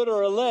arm, a foot,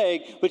 or a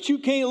leg, but you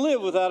can't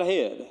live without a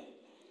head.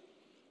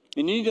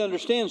 And you need to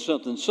understand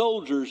something.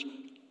 Soldiers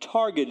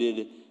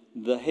targeted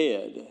the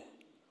head,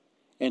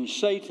 and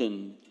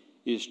Satan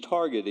is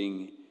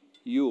targeting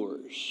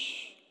yours.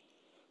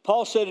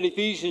 Paul said in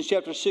Ephesians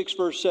chapter 6,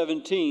 verse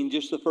 17,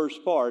 just the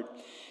first part,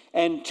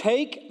 and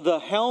take the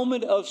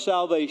helmet of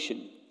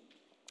salvation.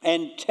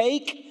 And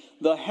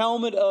take the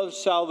helmet of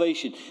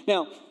salvation.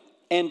 Now,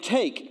 and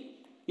take.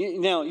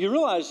 Now, you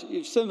realize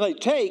if somebody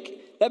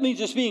take, that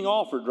means it's being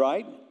offered,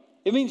 right?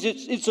 It means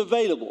it's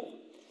available.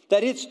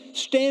 That it's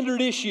standard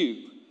issue.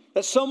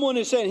 That someone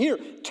is saying, here,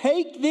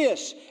 take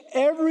this.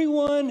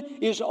 Everyone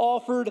is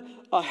offered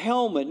a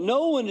helmet.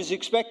 No one is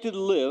expected to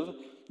live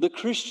the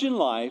Christian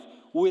life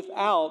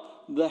without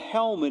the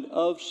helmet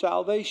of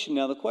salvation.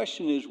 Now the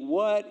question is,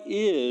 what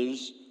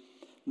is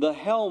the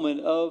helmet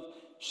of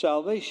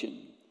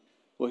salvation?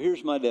 Well,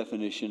 here's my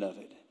definition of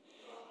it.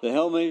 The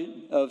helmet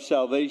of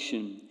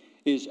salvation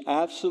is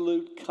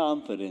absolute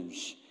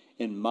confidence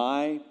in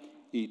my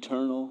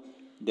eternal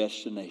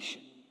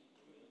destination.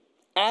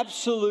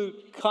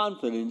 Absolute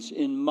confidence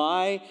in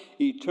my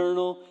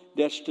eternal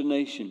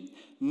destination.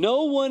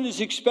 No one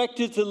is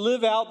expected to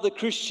live out the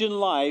Christian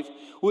life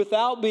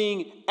without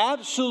being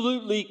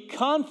absolutely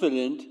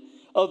confident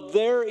of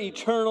their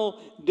eternal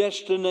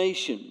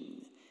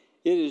destination.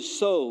 It is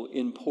so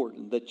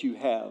important that you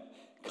have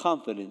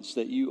confidence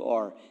that you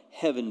are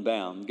heaven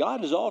bound.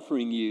 God is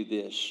offering you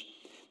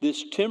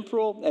this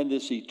temporal and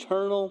this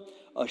eternal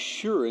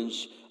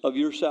assurance of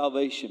your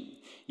salvation.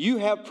 You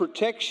have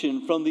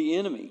protection from the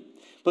enemy,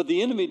 but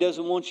the enemy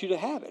doesn't want you to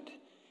have it.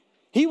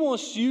 He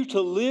wants you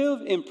to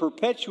live in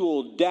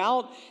perpetual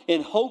doubt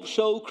and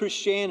hope-so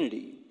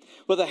Christianity.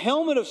 But the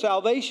helmet of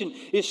salvation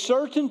is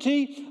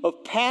certainty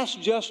of past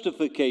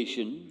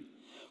justification,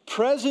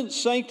 present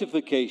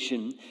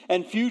sanctification,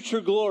 and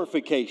future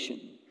glorification.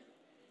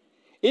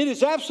 It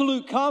is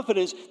absolute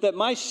confidence that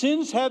my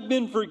sins have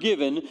been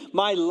forgiven,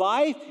 my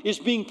life is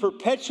being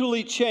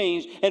perpetually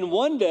changed, and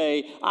one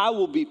day I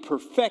will be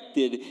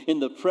perfected in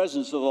the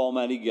presence of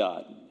Almighty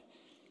God.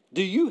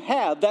 Do you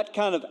have that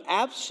kind of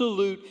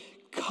absolute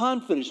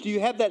confidence? Do you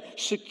have that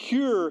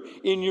secure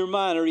in your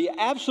mind? Are you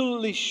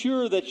absolutely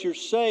sure that you're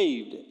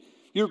saved?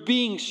 You're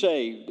being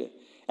saved,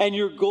 and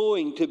you're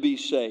going to be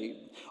saved.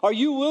 Are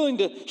you willing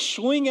to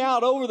swing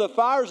out over the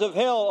fires of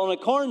hell on a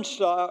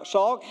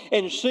cornstalk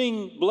and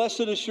sing,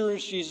 "Blessed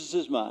Assurance, Jesus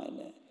is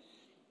mine"?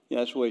 Yeah,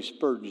 that's the way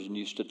Spurgeon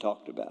used to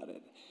talk about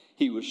it.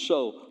 He was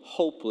so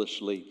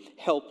hopelessly,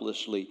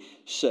 helplessly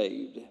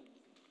saved.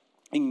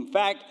 In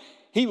fact,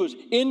 he was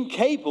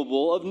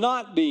incapable of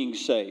not being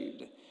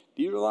saved.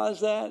 Do you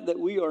realize that? That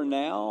we are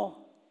now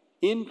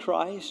in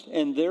Christ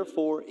and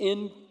therefore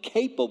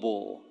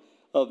incapable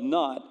of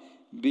not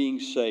being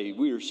saved.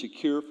 We are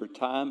secure for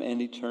time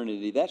and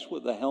eternity. That's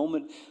what the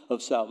helmet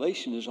of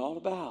salvation is all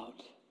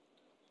about.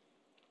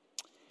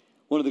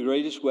 One of the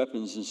greatest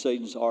weapons in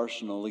Satan's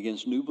arsenal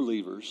against new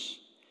believers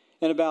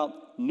and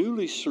about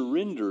newly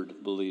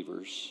surrendered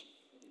believers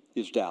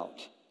is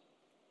doubt.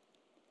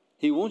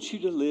 He wants you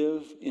to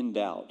live in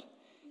doubt.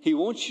 He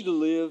wants you to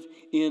live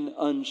in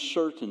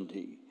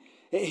uncertainty.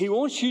 He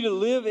wants you to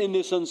live in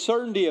this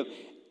uncertainty of,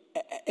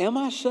 am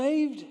I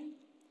saved?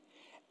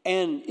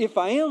 And if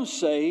I am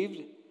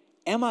saved,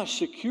 am I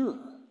secure?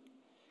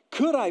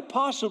 Could I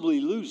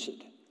possibly lose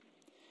it?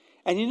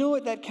 And you know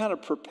what that kind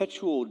of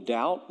perpetual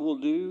doubt will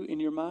do in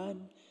your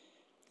mind?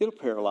 It'll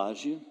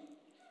paralyze you.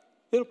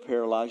 It'll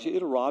paralyze you.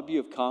 It'll rob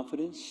you of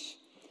confidence.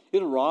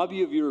 It'll rob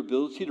you of your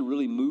ability to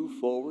really move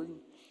forward.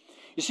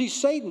 You see,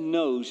 Satan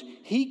knows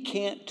he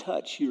can't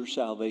touch your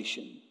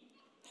salvation.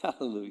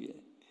 Hallelujah.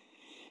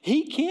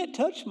 He can't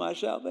touch my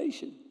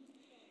salvation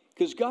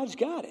because God's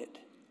got it.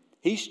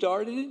 He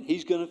started it.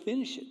 He's going to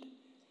finish it.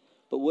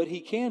 But what he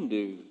can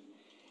do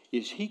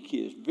is he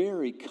is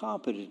very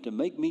competent to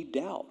make me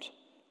doubt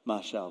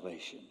my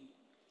salvation.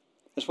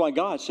 That's why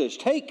God says,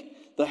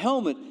 take the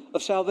helmet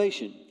of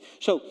salvation.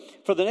 So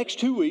for the next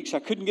 2 weeks, I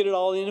couldn't get it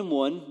all in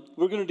one.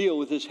 We're going to deal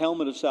with this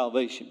helmet of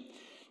salvation.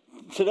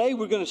 Today,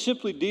 we're going to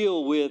simply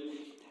deal with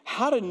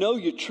how to know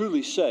you're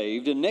truly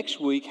saved. And next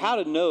week, how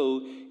to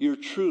know you're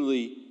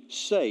truly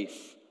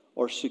safe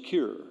or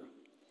secure.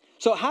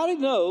 So how to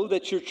know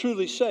that you're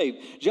truly saved?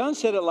 John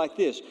said it like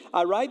this: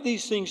 I write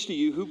these things to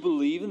you who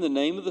believe in the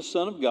name of the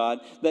Son of God,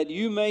 that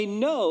you may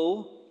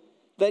know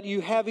that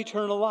you have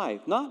eternal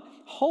life. Not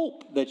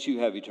hope that you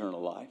have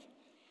eternal life.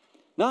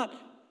 Not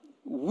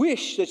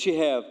wish that you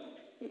have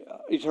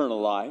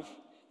eternal life.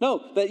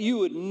 No, that you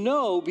would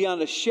know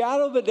beyond a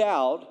shadow of a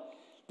doubt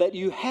that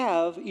you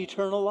have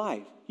eternal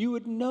life. You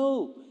would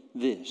know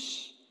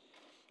this.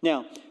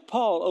 Now,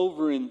 Paul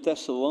over in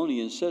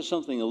Thessalonians says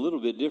something a little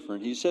bit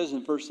different. He says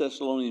in 1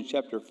 Thessalonians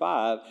chapter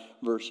 5,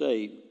 verse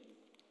 8,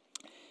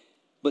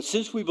 but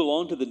since we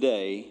belong to the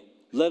day,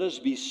 let us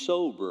be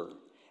sober,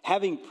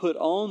 having put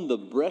on the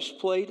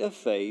breastplate of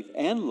faith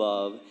and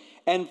love,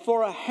 and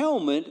for a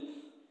helmet,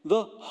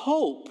 the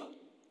hope,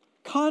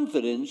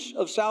 confidence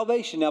of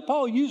salvation. Now,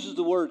 Paul uses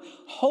the word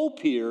hope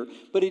here,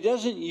 but he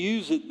doesn't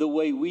use it the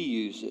way we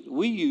use it.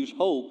 We use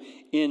hope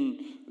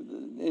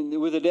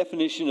with a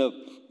definition of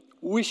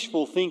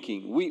wishful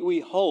thinking.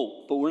 We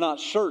hope, but we're not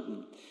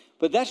certain.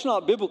 But that's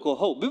not biblical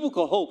hope.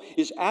 Biblical hope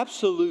is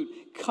absolute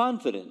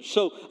confidence.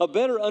 So a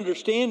better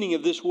understanding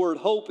of this word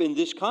hope in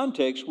this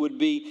context would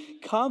be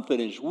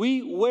confidence.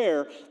 We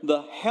wear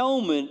the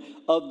helmet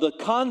of the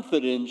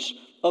confidence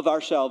of our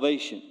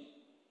salvation.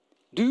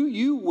 Do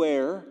you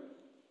wear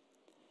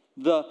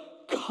the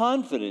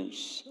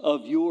confidence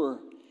of your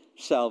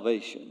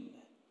salvation?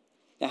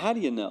 Now, how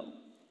do you know?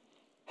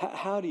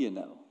 How do you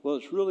know? Well,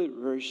 it's really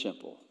very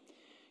simple.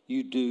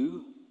 You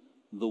do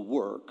the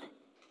work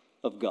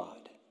of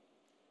God.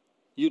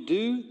 You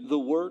do the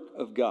work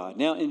of God.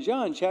 Now, in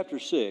John chapter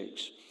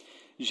 6,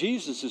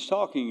 Jesus is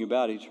talking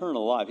about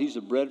eternal life. He's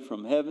the bread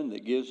from heaven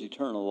that gives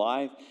eternal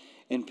life.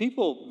 And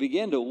people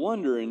begin to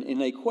wonder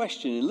and they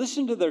question, and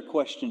listen to their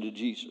question to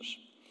Jesus.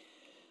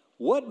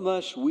 What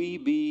must we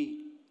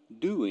be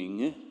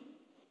doing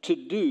to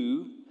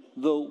do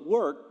the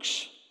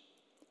works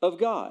of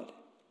God?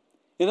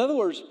 In other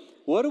words,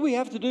 what do we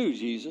have to do,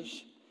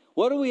 Jesus?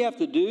 What do we have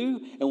to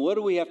do, and what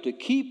do we have to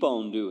keep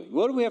on doing?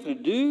 What do we have to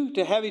do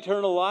to have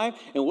eternal life,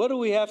 and what do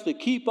we have to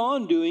keep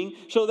on doing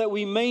so that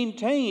we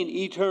maintain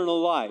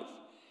eternal life?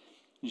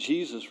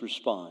 Jesus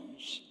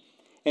responds,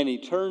 and he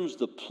turns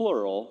the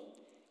plural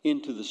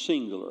into the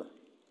singular.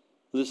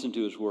 Listen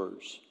to his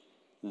words.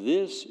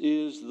 This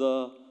is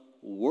the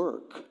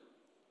work,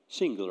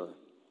 singular,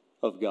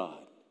 of God,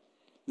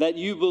 that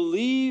you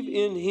believe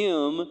in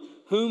him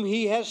whom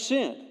he has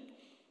sent.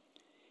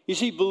 You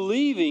see,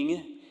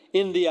 believing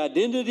in the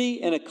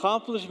identity and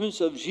accomplishments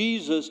of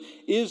Jesus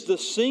is the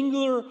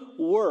singular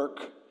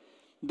work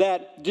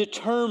that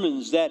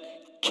determines, that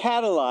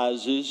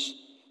catalyzes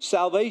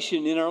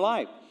salvation in our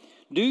life.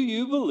 Do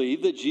you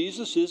believe that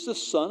Jesus is the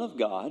Son of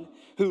God,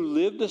 who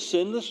lived a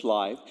sinless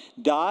life,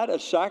 died a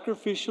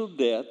sacrificial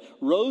death,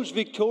 rose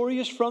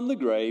victorious from the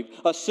grave,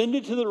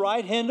 ascended to the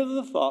right hand of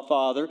the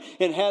Father,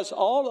 and has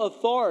all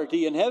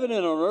authority in heaven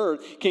and on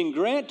earth, can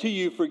grant to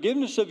you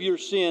forgiveness of your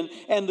sin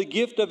and the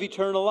gift of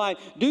eternal life?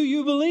 Do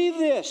you believe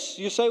this?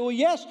 You say, well,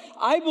 yes,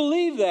 I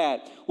believe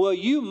that. Well,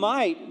 you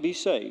might be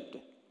saved.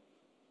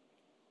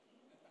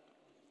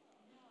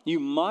 You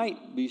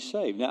might be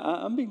saved. Now,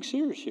 I'm being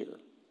serious here.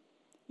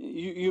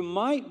 You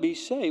might be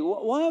saved.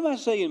 Why am I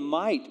saying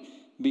might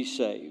be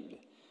saved?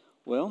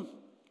 Well,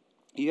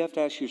 you have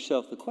to ask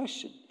yourself the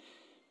question,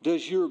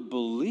 does your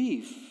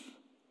belief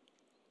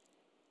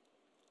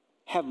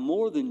have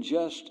more than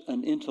just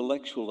an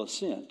intellectual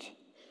assent?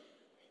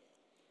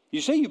 You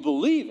say you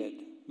believe it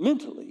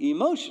mentally,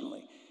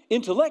 emotionally,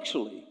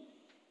 intellectually,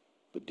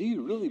 but do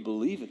you really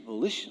believe it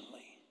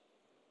volitionally?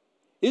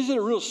 Is it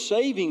a real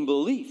saving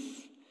belief?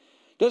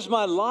 Does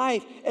my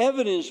life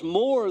evidence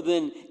more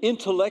than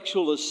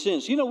intellectual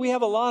assent? You know, we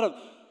have a lot of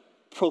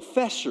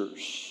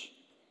professors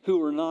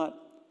who are not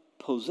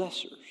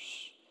possessors.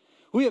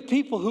 We have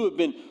people who have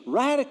been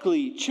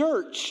radically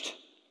churched,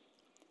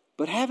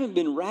 but haven't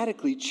been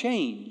radically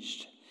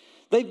changed.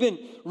 They've been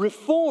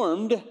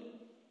reformed,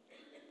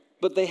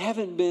 but they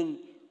haven't been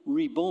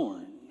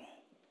reborn.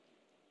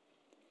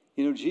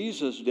 You know,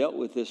 Jesus dealt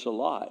with this a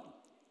lot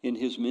in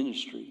his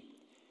ministry.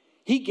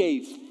 He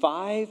gave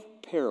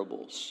 5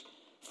 parables.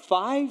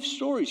 5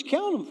 stories,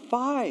 count them,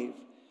 5,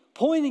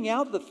 pointing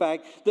out the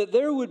fact that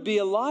there would be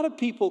a lot of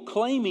people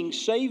claiming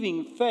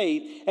saving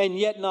faith and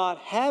yet not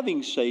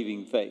having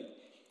saving faith.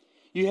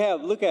 You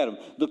have, look at them,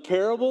 the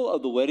parable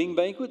of the wedding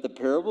banquet, the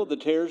parable of the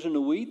tares and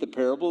the wheat, the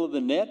parable of the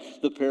net,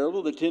 the parable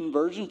of the 10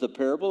 virgins, the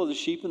parable of the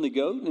sheep and the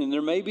goat, and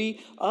there may be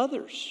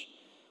others.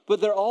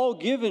 But they're all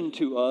given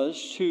to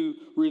us to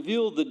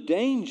reveal the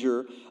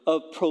danger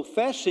of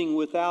professing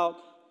without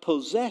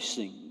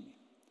possessing.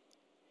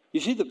 You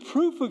see, the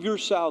proof of your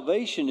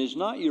salvation is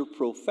not your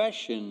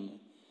profession,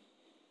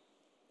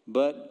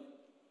 but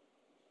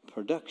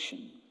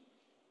production.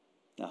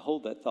 Now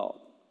hold that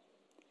thought.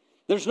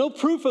 There's no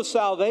proof of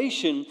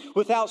salvation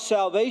without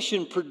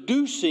salvation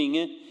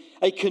producing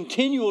a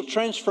continual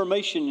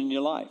transformation in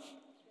your life.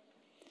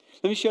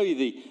 Let me show you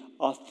the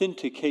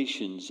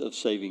authentications of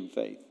saving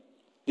faith.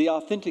 The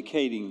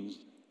authenticating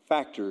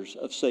factors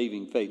of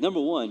saving faith.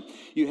 Number 1,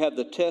 you have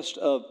the test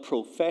of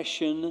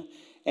profession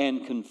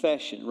and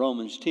confession.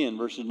 Romans 10,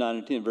 verses 9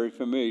 and 10, very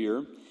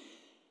familiar.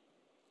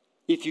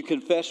 If you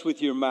confess with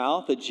your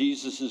mouth that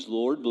Jesus is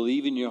Lord,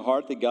 believe in your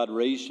heart that God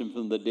raised him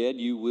from the dead,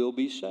 you will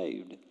be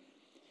saved.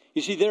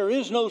 You see, there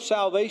is no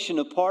salvation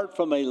apart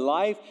from a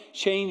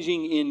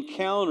life-changing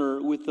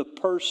encounter with the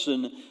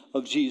person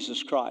of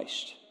Jesus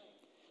Christ.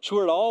 It's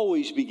where it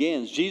always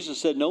begins. Jesus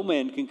said, no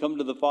man can come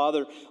to the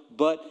Father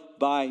but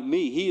by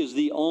me. He is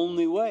the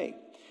only way.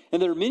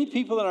 And there are many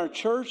people in our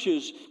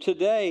churches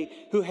today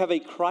who have a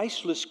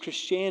Christless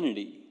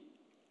Christianity.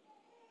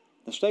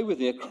 Now stay with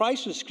me. A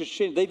Christless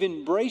Christianity. They've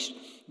embraced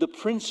the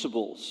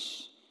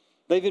principles.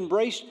 They've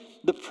embraced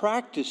the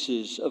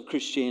practices of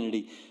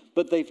Christianity.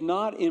 But they've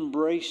not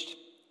embraced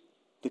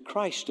the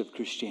Christ of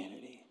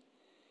Christianity.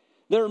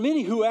 There are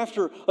many who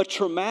after a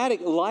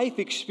traumatic life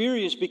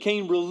experience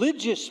became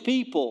religious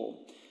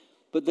people.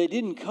 But they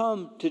didn't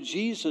come to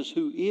Jesus,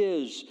 who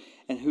is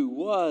and who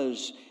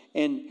was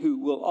and who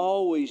will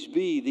always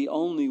be the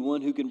only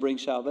one who can bring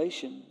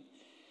salvation.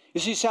 You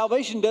see,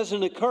 salvation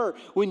doesn't occur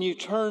when you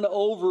turn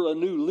over a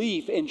new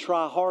leaf and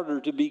try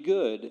harder to be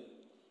good.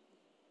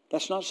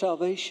 That's not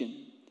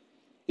salvation.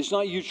 It's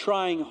not you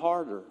trying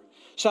harder.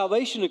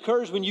 Salvation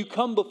occurs when you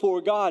come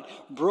before God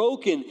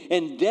broken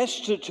and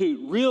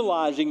destitute,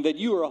 realizing that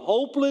you are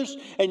hopeless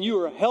and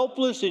you are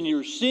helpless in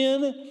your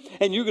sin,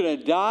 and you're going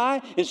to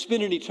die and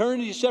spend an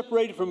eternity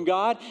separated from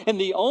God, and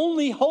the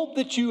only hope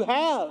that you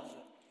have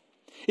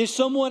is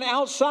someone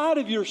outside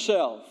of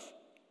yourself,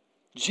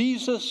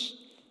 Jesus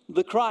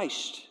the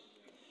Christ,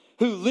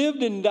 who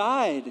lived and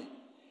died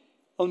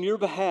on your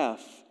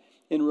behalf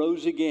and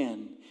rose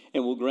again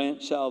and will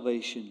grant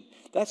salvation.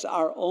 That's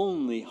our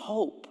only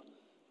hope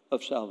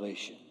of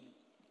salvation.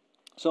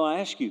 So I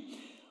ask you,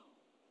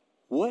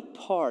 what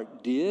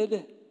part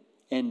did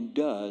and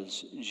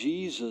does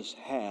Jesus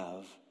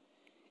have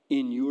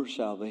in your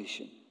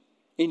salvation?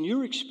 In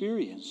your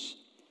experience,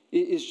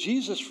 is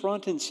Jesus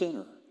front and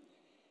center?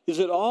 Is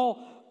it all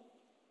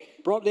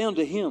brought down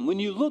to him? When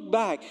you look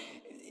back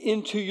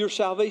into your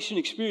salvation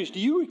experience, do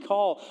you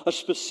recall a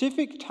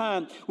specific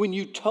time when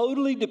you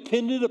totally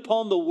depended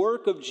upon the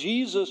work of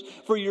Jesus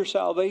for your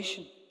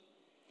salvation?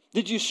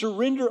 Did you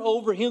surrender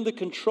over him the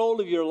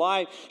control of your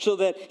life so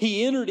that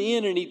he entered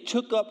in and he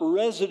took up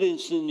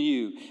residence in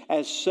you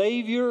as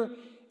Savior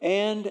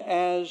and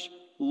as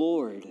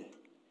Lord?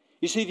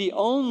 You see, the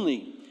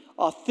only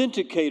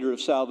authenticator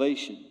of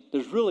salvation,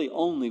 there's really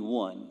only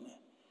one,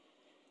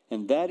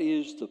 and that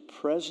is the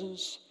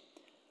presence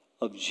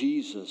of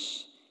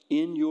Jesus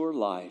in your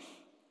life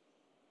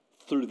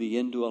through the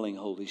indwelling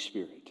Holy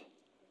Spirit.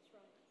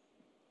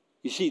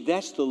 You see,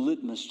 that's the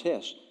litmus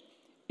test.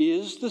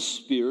 Is the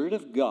Spirit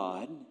of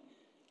God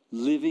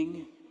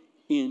living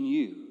in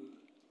you?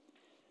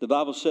 The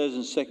Bible says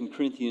in 2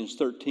 Corinthians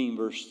 13,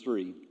 verse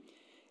 3,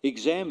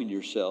 examine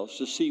yourselves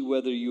to see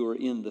whether you are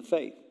in the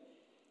faith.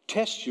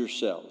 Test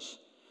yourselves.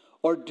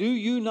 Or do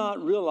you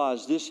not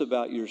realize this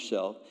about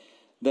yourself,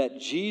 that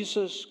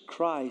Jesus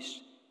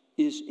Christ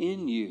is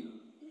in you?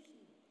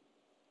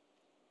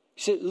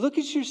 He said, look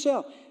at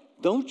yourself.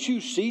 Don't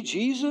you see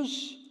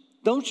Jesus?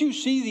 Don't you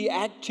see the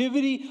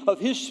activity of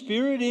His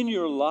Spirit in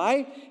your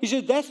life? He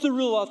said, that's the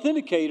real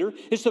authenticator.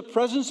 It's the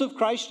presence of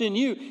Christ in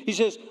you. He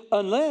says,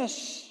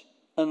 unless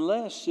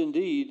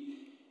indeed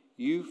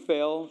you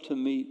fail to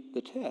meet the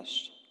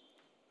test.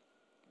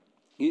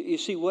 You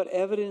see, what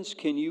evidence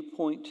can you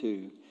point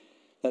to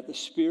that the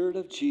Spirit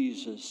of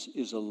Jesus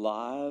is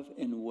alive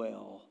and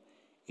well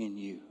in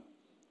you?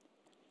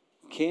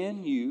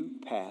 Can you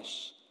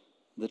pass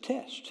the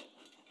test?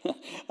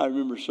 I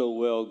remember so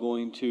well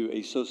going to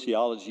a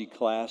sociology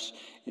class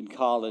in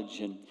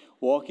college and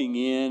walking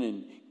in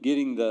and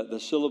getting the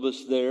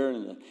syllabus there,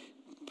 and the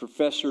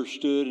professor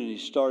stood and he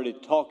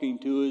started talking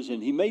to us,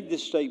 and he made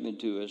this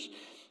statement to us.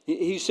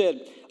 He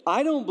said,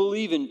 I don't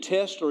believe in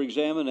tests or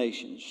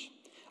examinations.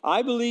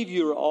 I believe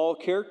you are all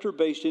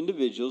character-based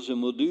individuals and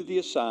will do the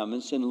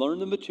assignments and learn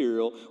the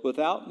material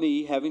without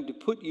me having to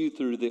put you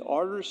through the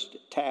arduous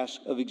task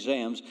of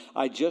exams.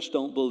 I just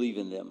don't believe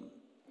in them.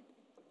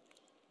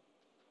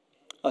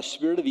 A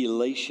spirit of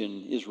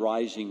elation is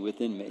rising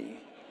within me.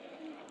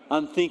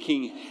 I'm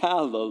thinking,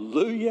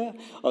 hallelujah,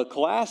 a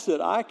class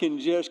that I can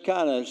just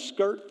kind of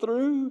skirt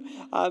through.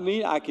 I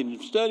mean, I can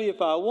study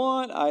if I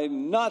want.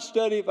 I'm not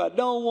study if I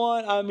don't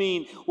want. I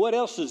mean, what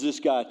else does this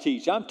guy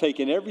teach? I'm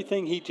taking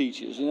everything he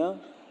teaches, you know.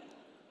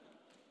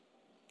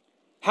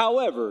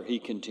 However, he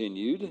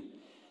continued,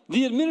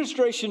 the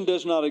administration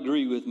does not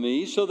agree with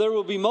me, so there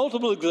will be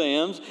multiple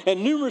exams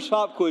and numerous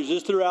pop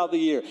quizzes throughout the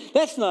year.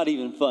 That's not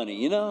even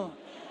funny, you know.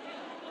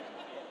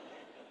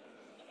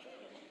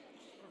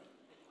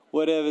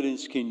 What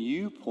evidence can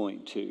you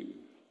point to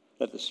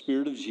that the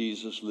Spirit of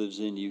Jesus lives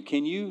in you?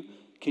 Can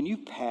you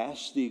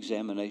pass the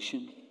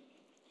examination?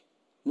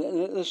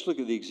 Let's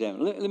look at the exam.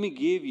 Let me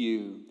give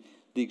you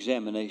the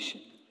examination.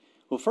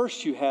 Well,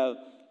 first you have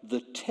the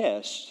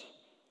test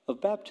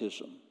of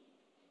baptism.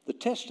 The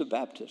test of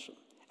baptism.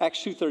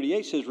 Acts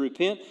 2:38 says,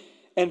 repent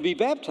and be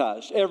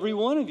baptized, every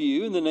one of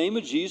you, in the name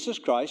of Jesus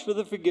Christ for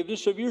the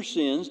forgiveness of your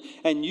sins,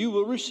 and you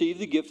will receive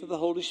the gift of the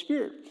Holy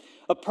Spirit.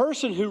 A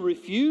person who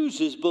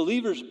refuses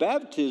believers'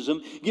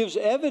 baptism gives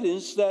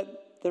evidence that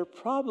they're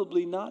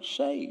probably not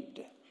saved.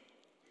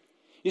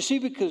 You see,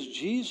 because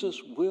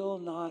Jesus will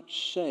not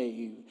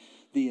save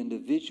the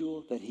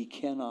individual that He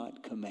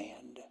cannot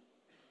command.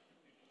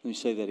 Let me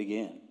say that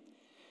again.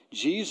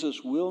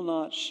 Jesus will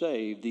not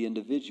save the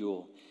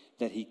individual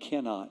that He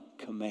cannot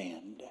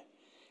command.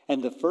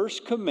 And the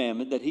first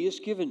commandment that He has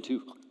given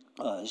to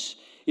us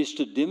is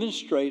to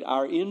demonstrate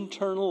our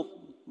internal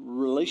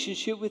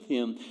relationship with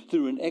Him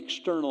through an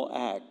external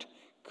act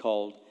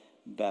called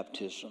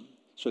baptism.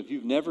 So if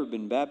you've never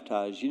been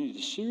baptized, you need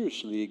to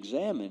seriously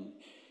examine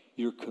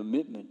your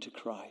commitment to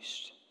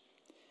Christ.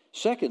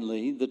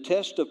 Secondly, the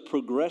test of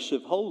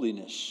progressive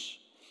holiness.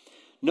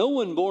 No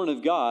one born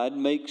of God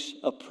makes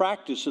a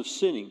practice of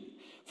sinning,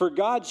 for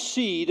God's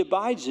seed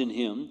abides in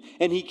him,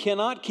 and he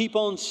cannot keep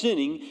on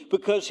sinning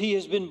because he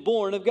has been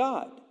born of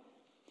God.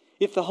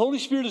 If the Holy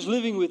Spirit is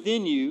living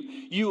within you,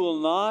 you will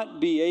not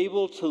be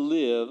able to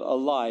live a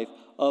life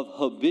of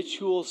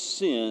habitual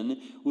sin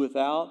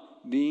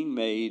without being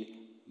made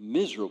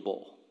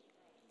miserable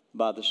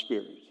by the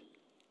Spirit.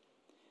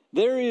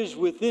 There is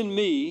within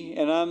me,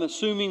 and I'm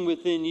assuming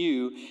within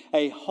you,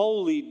 a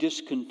holy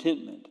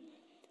discontentment.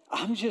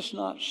 I'm just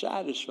not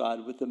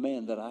satisfied with the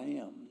man that I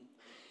am.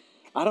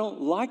 I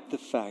don't like the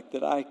fact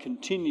that I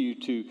continue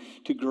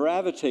to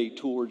gravitate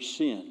towards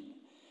sin.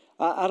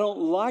 I don't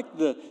like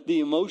the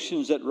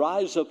emotions that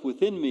rise up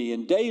within me,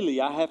 and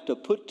daily I have to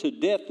put to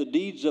death the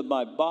deeds of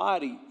my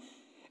body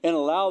and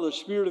allow the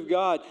Spirit of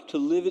God to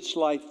live its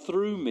life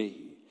through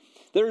me.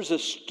 There's a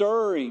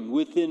stirring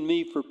within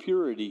me for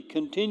purity,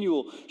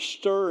 continual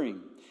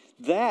stirring.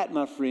 That,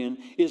 my friend,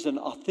 is an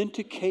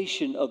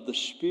authentication of the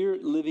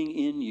Spirit living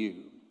in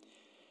you.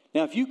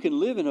 Now, if you can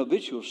live in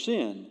habitual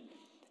sin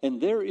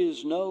and there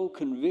is no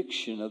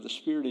conviction of the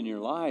Spirit in your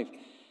life,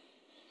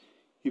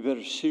 you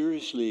better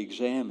seriously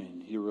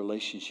examine your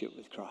relationship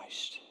with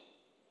Christ.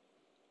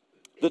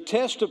 The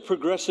test of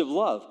progressive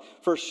love.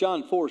 1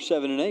 John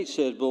 4:7-8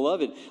 says,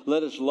 Beloved,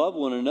 let us love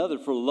one another,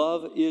 for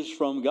love is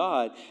from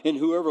God. And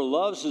whoever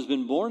loves has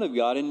been born of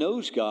God and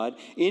knows God.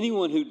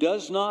 Anyone who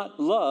does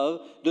not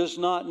love does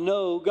not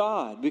know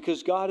God,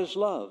 because God is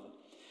love.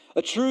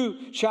 A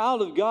true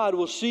child of God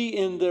will see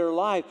in their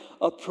life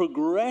a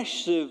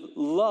progressive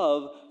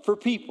love for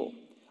people.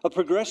 A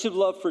progressive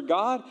love for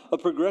God, a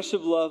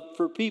progressive love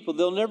for people.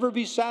 They'll never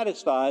be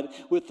satisfied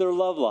with their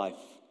love life.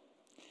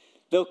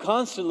 They'll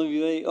constantly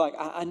be like,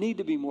 I need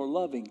to be more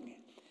loving.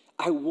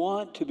 I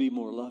want to be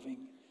more loving.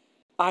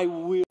 I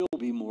will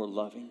be more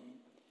loving.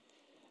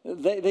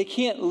 They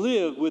can't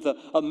live with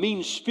a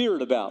mean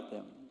spirit about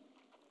them.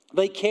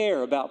 They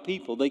care about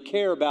people. They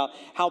care about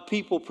how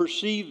people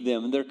perceive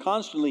them. And they're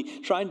constantly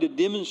trying to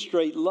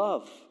demonstrate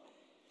love.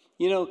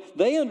 You know,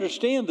 they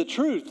understand the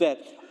truth that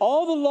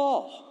all the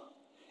law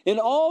and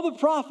all the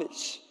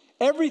prophets,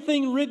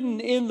 everything written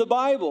in the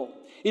Bible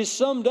is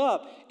summed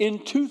up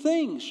in two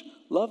things.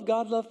 Love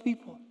God, love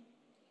people.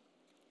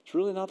 It's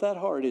really not that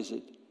hard, is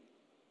it?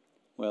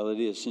 Well, it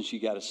is since you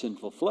got a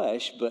sinful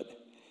flesh,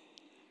 but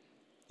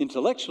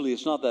intellectually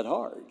it's not that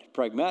hard.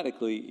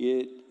 Pragmatically,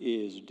 it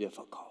is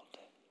difficult.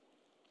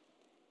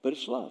 But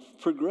it's love,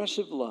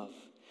 progressive love.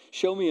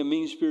 Show me a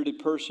mean-spirited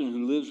person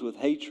who lives with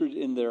hatred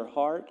in their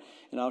heart,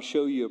 and I'll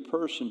show you a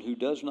person who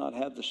does not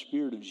have the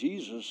Spirit of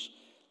Jesus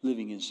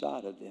living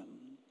inside of them.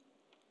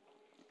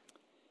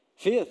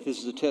 Fifth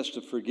is the test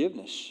of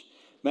forgiveness.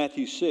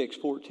 Matthew 6,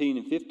 14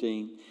 and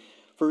 15.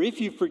 For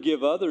if you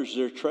forgive others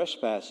their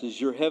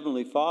trespasses, your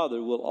heavenly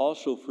Father will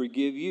also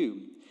forgive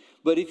you.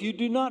 But if you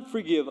do not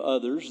forgive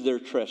others their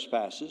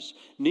trespasses,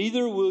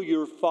 neither will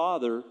your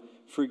Father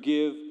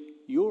forgive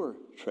your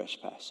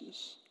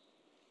trespasses.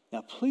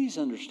 Now, please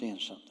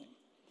understand something.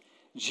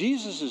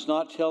 Jesus is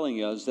not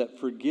telling us that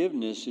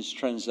forgiveness is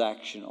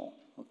transactional,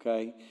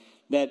 okay?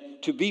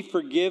 That to be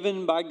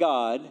forgiven by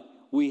God,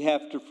 we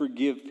have to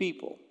forgive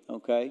people,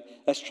 okay?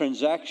 That's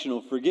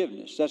transactional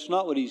forgiveness. That's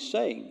not what he's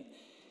saying.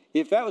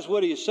 If that was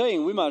what he is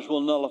saying, we might as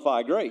well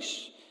nullify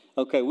grace.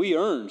 Okay, we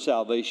earn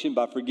salvation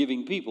by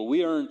forgiving people.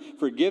 We earn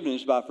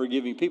forgiveness by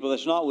forgiving people.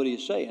 That's not what he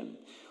is saying.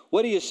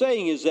 What he is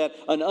saying is that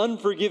an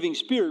unforgiving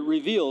spirit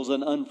reveals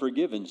an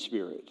unforgiven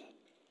spirit.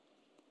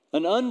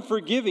 An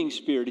unforgiving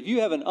spirit. If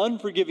you have an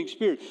unforgiving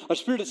spirit, a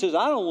spirit that says,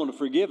 I don't want to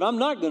forgive, I'm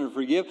not going to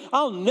forgive,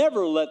 I'll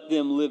never let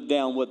them live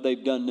down what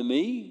they've done to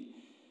me,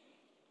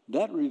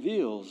 that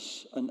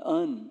reveals an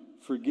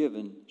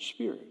unforgiven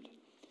spirit.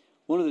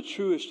 One of the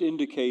truest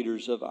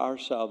indicators of our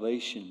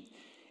salvation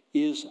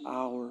is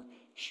our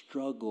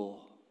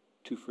struggle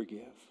to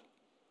forgive.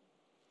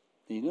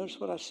 And you notice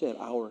what I said,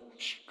 our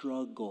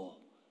struggle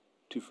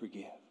to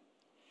forgive.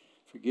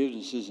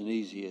 Forgiveness isn't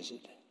easy, is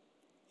it?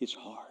 It's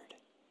hard.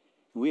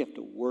 And we have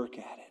to work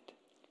at it.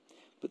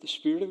 But the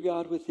Spirit of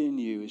God within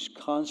you is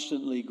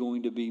constantly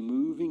going to be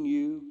moving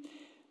you,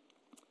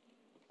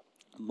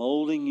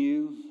 molding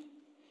you,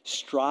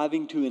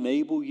 striving to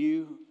enable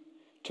you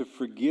to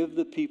forgive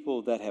the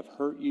people that have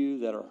hurt you,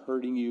 that are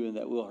hurting you, and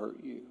that will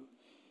hurt you.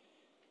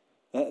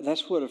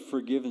 That's what a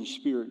forgiven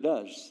spirit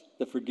does.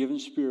 The forgiven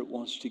spirit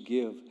wants to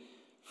give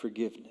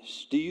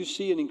forgiveness. Do you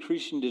see an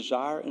increasing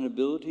desire and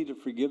ability to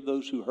forgive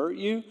those who hurt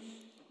you?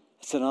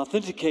 It's an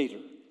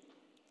authenticator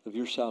of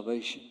your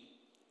salvation.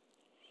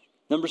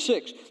 Number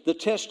 6, the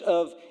test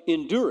of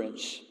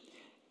endurance.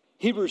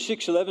 Hebrews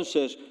 6:11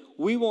 says,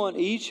 we want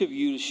each of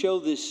you to show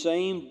this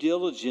same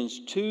diligence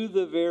to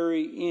the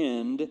very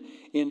end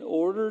in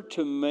order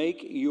to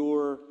make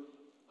your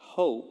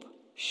hope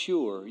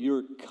sure,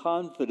 your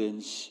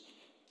confidence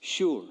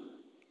sure.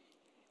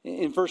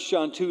 In 1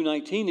 John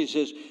 2:19, he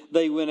says,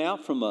 they went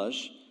out from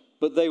us,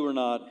 but they were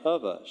not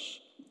of us.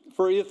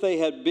 For if they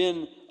had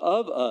been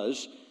of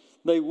us,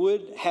 they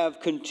would have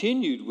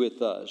continued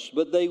with us.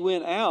 But they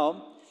went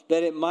out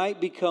that it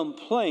might become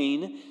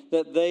plain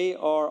that they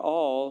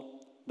all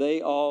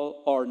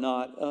are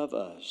not of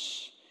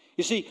us.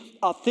 You see,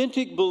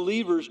 authentic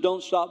believers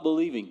don't stop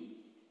believing.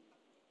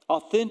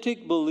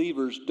 Authentic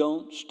believers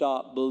don't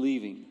stop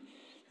believing.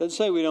 Doesn't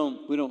say we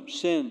don't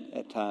sin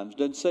at times.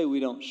 Doesn't say we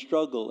don't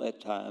struggle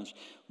at times.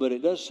 But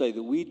it does say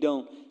that we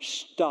don't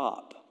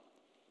stop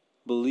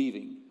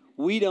believing.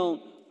 We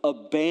don't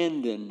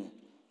abandon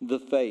the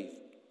faith.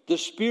 The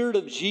Spirit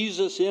of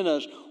Jesus in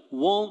us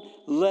won't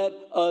let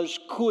us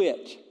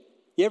quit.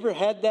 You ever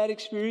had that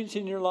experience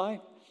in your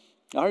life?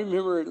 I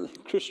remember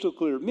it crystal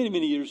clear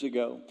many years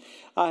ago.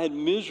 I had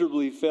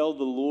miserably failed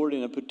the Lord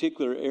in a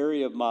particular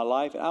area of my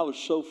life. And I was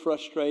so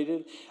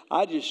frustrated.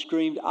 I just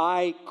screamed,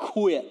 I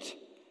quit.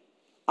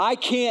 I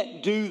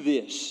can't do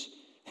this,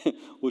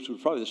 which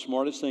was probably the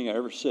smartest thing I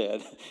ever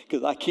said,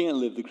 because I can't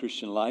live the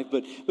Christian life.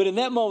 But in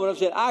that moment, I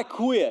said, I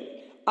quit.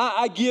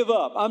 I give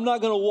up. I'm not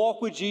going to walk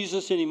with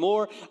Jesus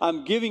anymore.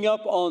 I'm giving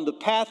up on the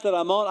path that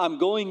I'm on. I'm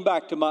going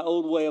back to my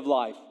old way of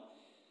life.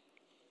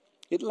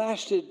 It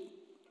lasted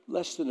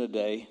less than a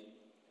day.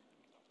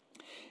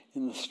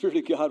 And the Spirit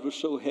of God was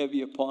so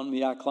heavy upon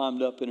me, I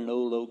climbed up in an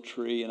old oak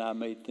tree and I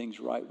made things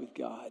right with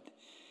God.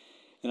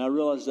 And I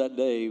realized that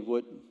day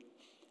what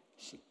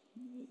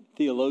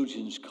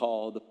theologians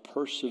call the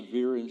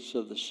perseverance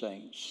of the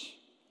saints.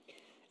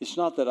 It's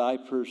not that I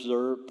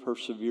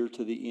persevere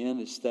to the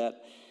end. It's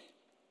that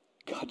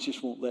God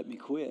just won't let me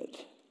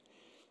quit.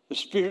 The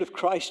Spirit of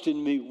Christ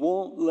in me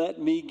won't let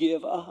me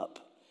give up.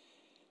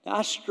 Now,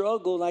 I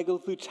struggle and I go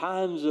through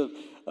times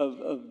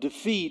of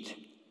defeat,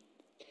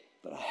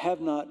 but I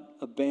have not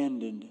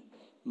abandoned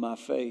my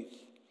faith.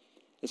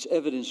 It's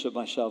evidence of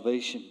my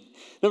salvation.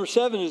 Number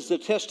 7 is the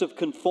test of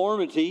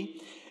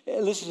conformity.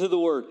 Listen to the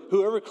word.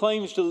 Whoever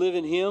claims to live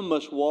in Him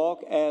must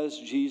walk as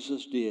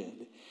Jesus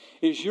did.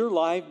 Is your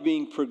life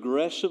being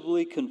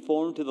progressively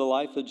conformed to the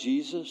life of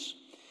Jesus?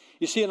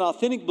 You see, an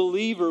authentic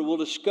believer will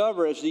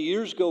discover as the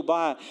years go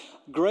by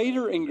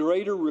greater and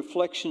greater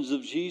reflections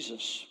of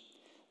Jesus.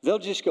 They'll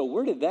just go,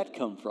 where did that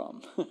come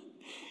from?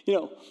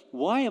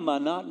 Why am I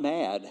not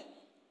mad?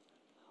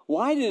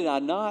 Why did I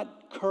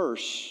not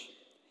curse?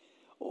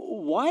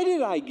 Why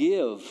did I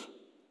give?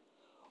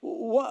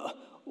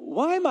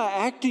 Why am I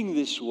acting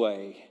this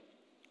way?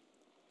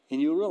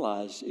 And you'll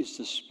realize it's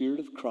the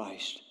Spirit of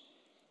Christ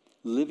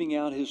living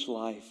out His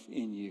life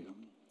in you.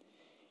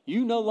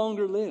 You no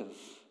longer live.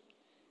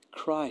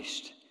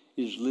 Christ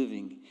is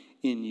living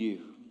in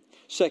you.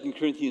 2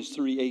 Corinthians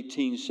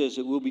 3:18 says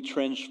that we'll be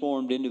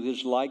transformed into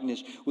His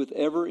likeness with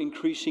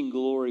ever-increasing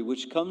glory,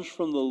 which comes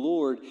from the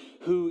Lord,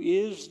 who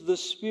is the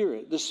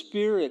Spirit. The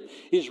Spirit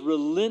is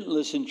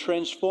relentless in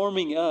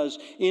transforming us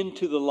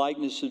into the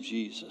likeness of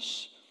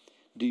Jesus.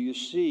 Do you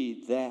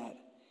see that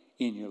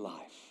in your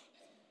life?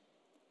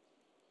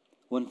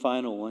 One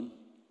final one.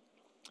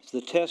 It's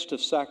the test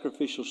of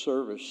sacrificial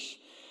service.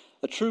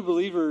 A true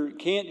believer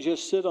can't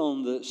just sit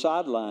on the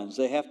sidelines.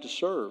 They have to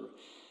serve.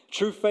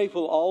 True faith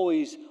will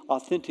always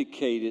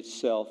authenticate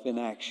itself in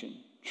action.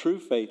 True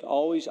faith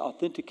always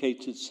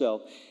authenticates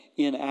itself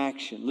in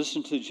action.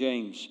 Listen to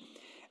James.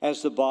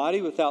 As the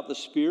body without the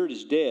Spirit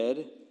is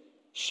dead,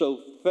 so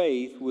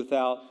faith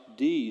without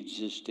deeds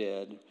is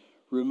dead.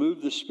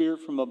 Remove the Spirit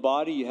from a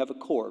body, you have a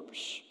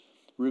corpse.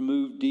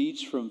 Remove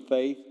deeds from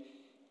faith,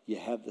 you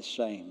have the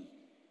same.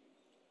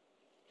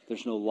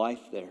 There's no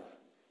life there.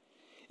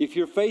 If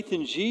your faith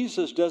in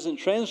Jesus doesn't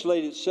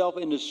translate itself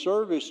into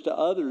service to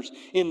others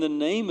in the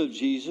name of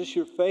Jesus,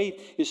 your faith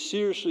is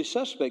seriously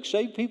suspect.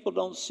 Saved people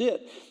don't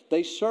sit.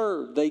 They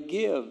serve, they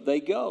give,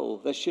 they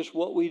go. That's just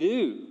what we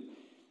do.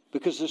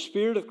 Because the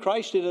Spirit of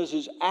Christ in us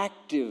is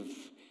active.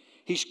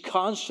 He's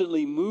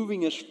constantly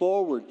moving us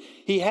forward.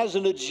 He has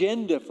an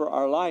agenda for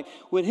our life.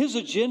 When His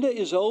agenda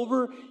is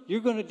over,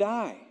 you're going to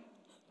die.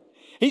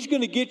 He's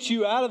going to get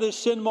you out of this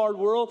sin-marred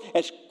world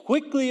as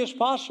quickly as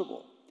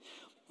possible.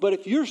 But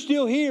if you're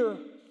still here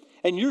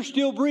and you're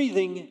still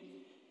breathing,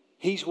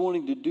 He's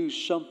wanting to do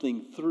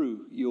something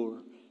through your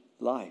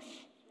life.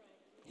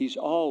 He's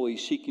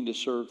always seeking to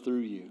serve through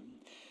you.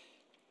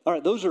 All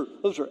right, those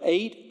are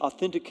 8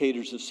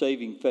 authenticators of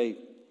saving faith.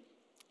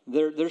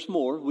 There's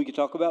more. We could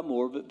talk about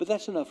more, but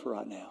that's enough for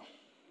right now.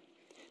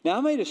 Now,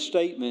 I made a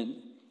statement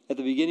at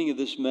the beginning of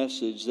this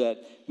message that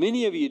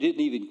many of you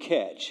didn't even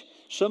catch.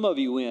 Some of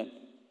you went,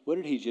 what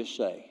did he just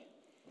say?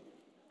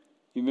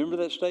 You remember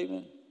that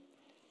statement?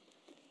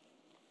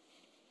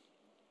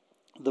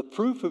 The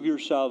proof of your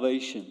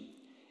salvation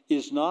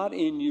is not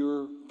in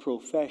your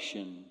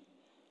profession,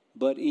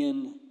 but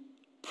in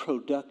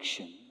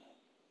production.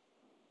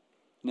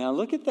 Now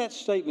look at that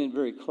statement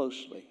very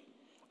closely.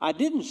 I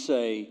didn't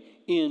say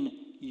in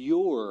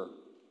your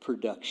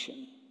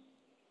production.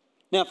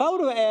 Now if I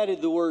would have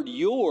added the word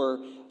your,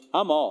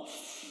 I'm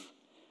off.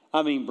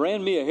 I mean,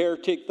 brand me a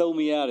heretic, throw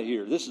me out of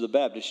here. This is a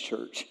Baptist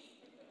church.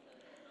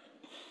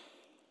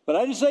 But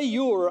I didn't say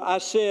your, I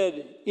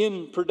said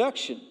in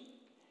production.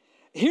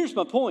 Here's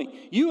my point.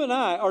 You and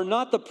I are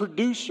not the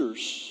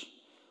producers.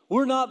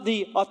 We're not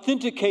the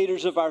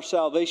authenticators of our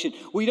salvation.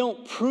 We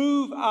don't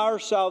prove our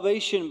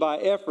salvation by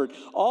effort.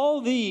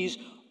 All these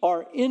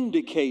are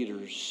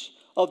indicators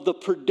of the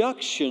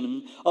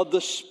production of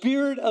the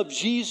Spirit of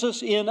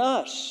Jesus in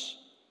us.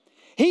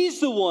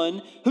 He's the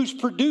one who's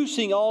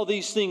producing all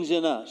these things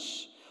in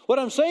us. What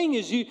I'm saying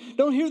is you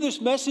don't hear this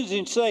message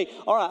and say,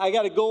 all right, I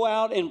got to go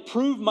out and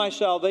prove my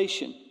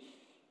salvation.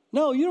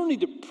 No, you don't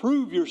need to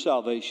prove your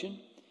salvation.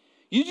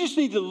 You just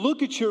need to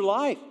look at your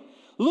life.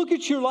 Look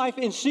at your life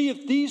and see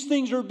if these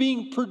things are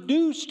being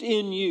produced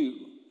in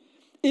you.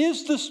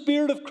 Is the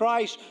Spirit of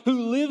Christ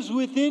who lives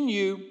within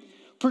you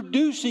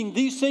producing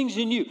these things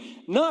in you?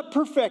 Not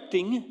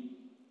perfecting,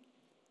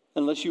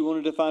 unless you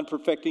want to define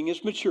perfecting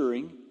as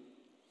maturing,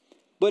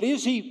 but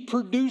is He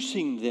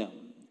producing them?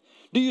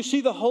 Do you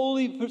see the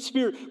Holy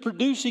Spirit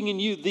producing in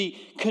you the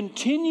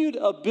continued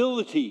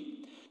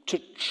ability to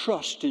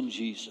trust in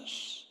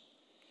Jesus?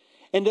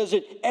 And does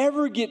it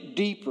ever get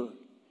deeper?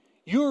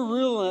 Your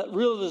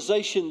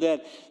realization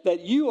that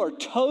you are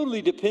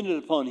totally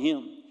dependent upon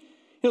Him.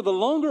 You know, the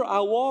longer I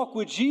walk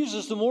with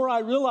Jesus, the more I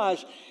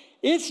realize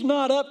it's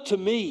not up to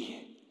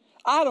me.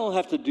 I don't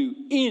have to do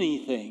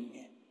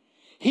anything.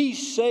 He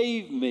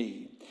saved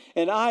me.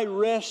 And I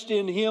rest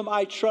in Him.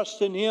 I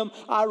trust in Him.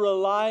 I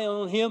rely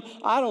on Him.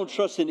 I don't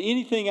trust in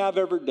anything I've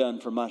ever done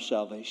for my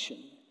salvation.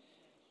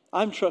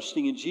 I'm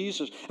trusting in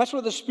Jesus. That's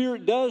what the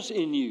Spirit does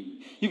in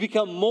you. You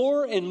become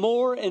more and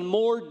more and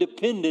more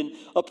dependent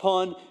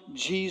upon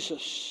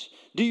Jesus.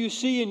 Do you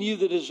see in you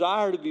the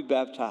desire to be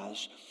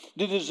baptized?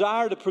 The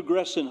desire to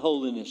progress in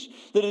holiness?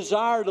 The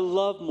desire to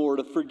love more,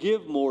 to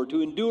forgive more,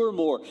 to endure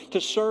more, to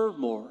serve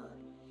more?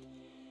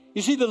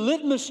 You see, the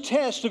litmus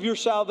test of your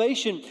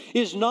salvation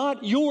is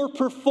not your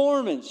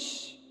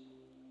performance.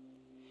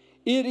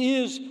 It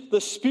is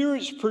the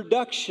Spirit's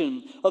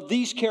production of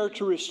these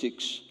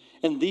characteristics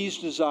and these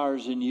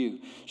desires in you.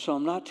 So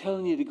I'm not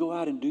telling you to go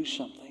out and do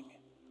something.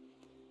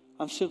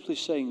 I'm simply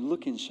saying,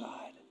 look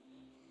inside.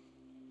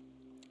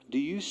 Do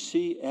you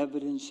see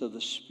evidence of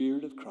the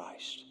Spirit of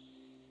Christ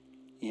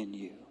in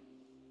you?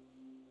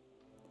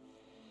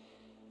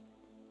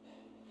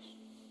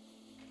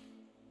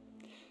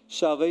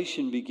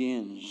 Salvation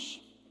begins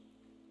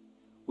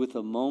with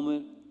a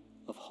moment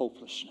of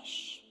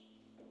hopelessness.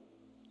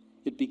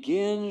 It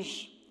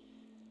begins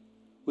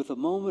with a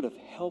moment of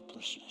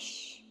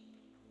helplessness.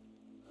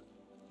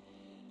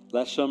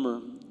 Last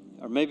summer,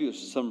 or maybe it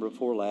was the summer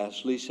before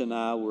last, Lisa and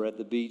I were at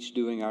the beach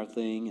doing our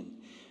thing, and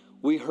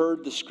we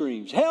heard the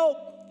screams, "Help!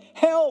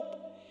 Help!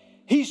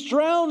 He's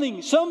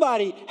drowning!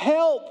 Somebody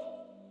help!"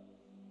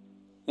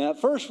 And at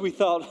first we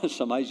thought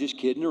somebody's just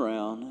kidding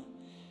around.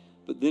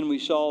 But then we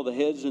saw the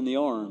heads and the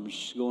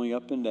arms going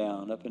up and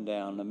down, up and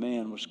down. The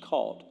man was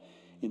caught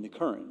in the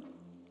current,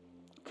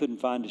 couldn't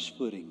find his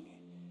footing,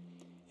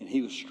 and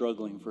he was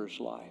struggling for his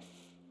life.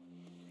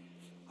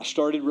 I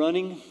started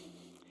running.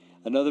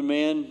 Another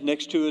man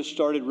next to us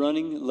started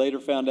running. Later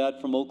found out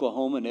from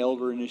Oklahoma, an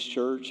elder in his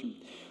church. And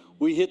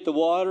we hit the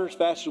water as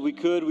fast as we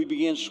could. We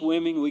began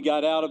swimming. We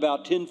got out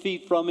about 10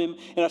 feet from him.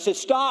 And I said,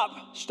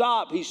 "Stop,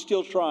 stop. He's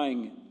still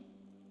trying."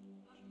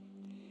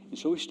 And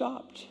so we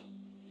stopped.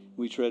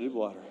 We treaded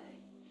water.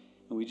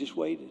 And we just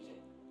waited.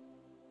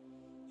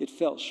 It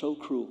felt so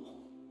cruel.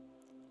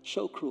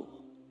 So cruel.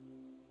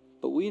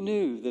 But we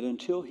knew that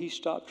until he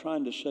stopped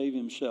trying to save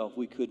himself,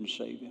 we couldn't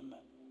save him.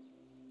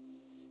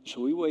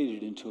 So we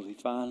waited until he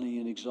finally,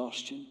 in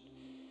exhaustion,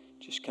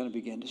 just kind of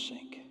began to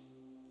sink.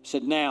 I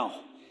said, "Now."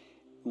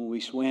 When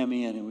we swam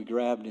in and we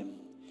grabbed him,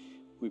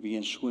 we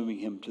began swimming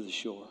him to the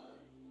shore.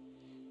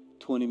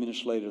 20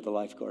 minutes later, the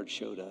lifeguard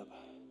showed up.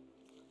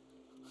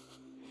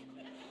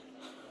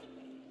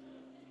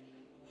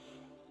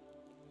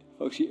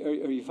 Folks,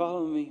 are you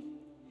following me?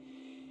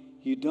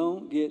 You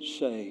don't get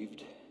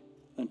saved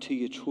until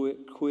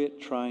you quit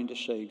trying to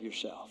save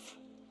yourself.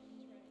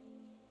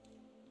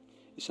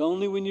 It's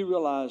only when you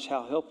realize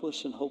how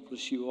helpless and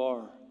hopeless you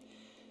are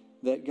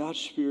that God's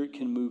Spirit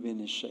can move in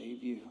and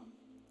save you.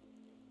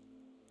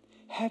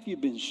 Have you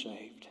been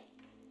saved?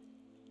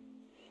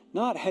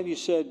 Not have you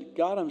said,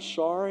 "God, I'm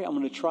sorry, I'm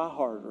going to try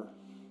harder."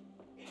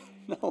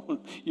 No,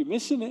 you're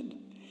missing it.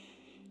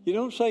 You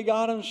don't say,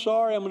 "God, I'm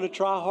sorry, I'm going to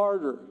try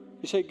harder."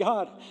 You say,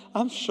 "God,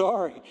 I'm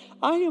sorry.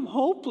 I am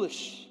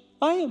hopeless.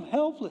 I am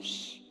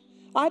helpless.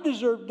 I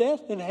deserve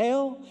death and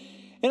hell,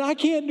 and I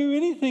can't do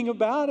anything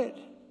about it.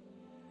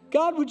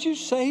 God, would you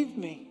save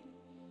me?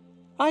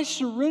 I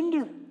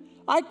surrender.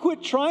 I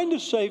quit trying to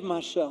save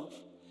myself.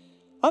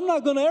 I'm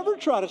not going to ever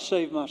try to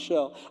save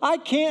myself. I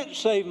can't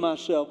save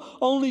myself.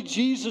 Only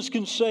Jesus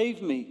can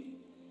save me."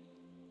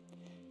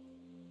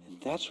 And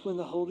that's when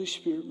the Holy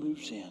Spirit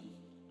moves in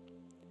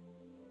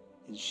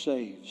and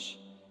saves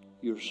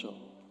your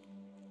soul.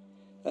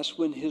 That's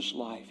when His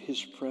life,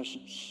 His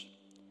presence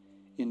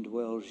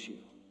indwells you.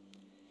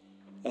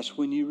 That's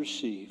when you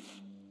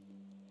receive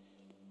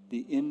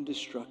the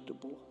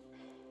indestructible,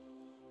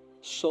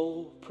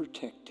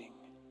 soul-protecting,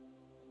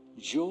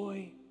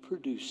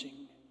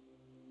 joy-producing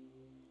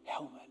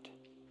helmet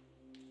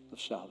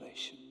of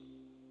salvation.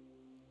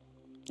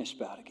 Let's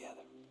bow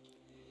together.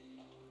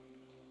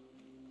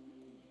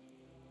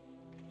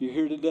 You're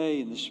here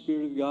today and the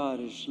Spirit of God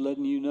is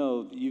letting you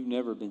know that you've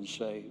never been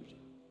saved.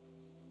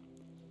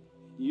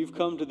 You've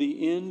come to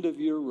the end of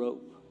your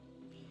rope.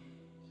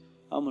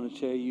 I'm going to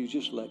tell you,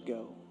 just let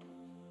go.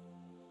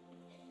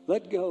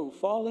 Let go.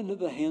 Fall into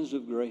the hands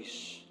of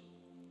grace.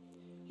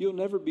 You'll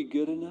never be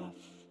good enough.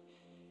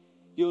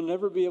 You'll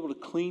never be able to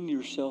clean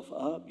yourself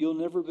up. You'll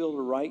never be able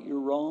to right your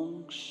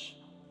wrongs.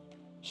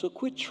 So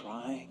quit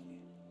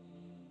trying.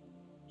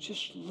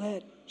 Just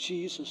let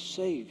Jesus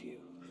save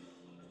you.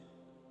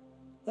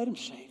 Let Him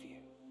save you.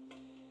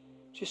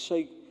 Just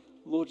say,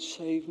 "Lord,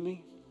 save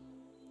me.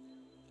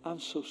 I'm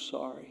so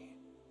sorry.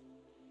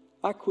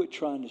 I quit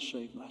trying to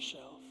save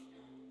myself.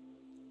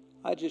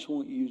 I just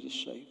want you to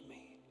save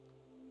me.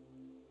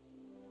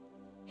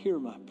 Hear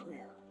my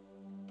prayer.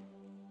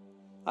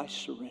 I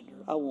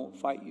surrender. I won't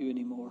fight you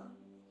anymore.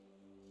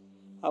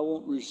 I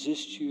won't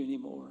resist you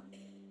anymore.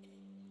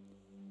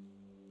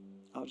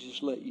 I'll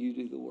just let you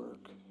do the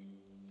work.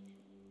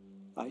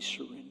 I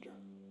surrender."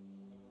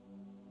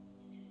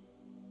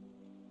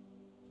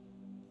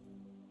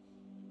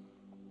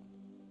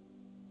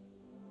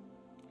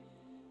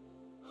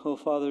 Oh,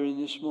 Father, in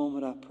this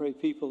moment, I pray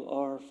people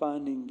are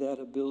finding that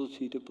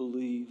ability to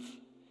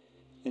believe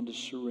and to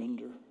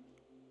surrender.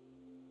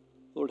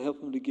 Lord, help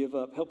them to give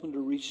up. Help them to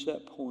reach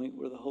that point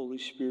where the Holy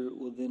Spirit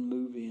will then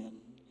move in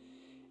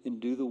and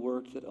do the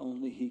work that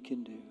only He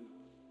can do.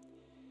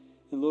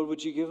 And Lord,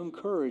 would you give them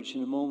courage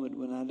in a moment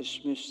when I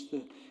dismiss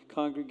the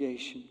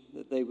congregation,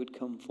 that they would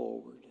come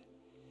forward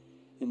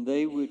and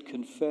they would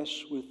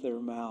confess with their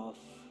mouth,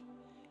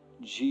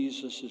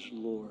 Jesus is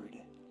Lord,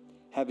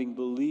 having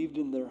believed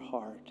in their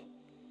heart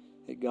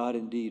that God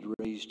indeed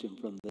raised Him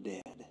from the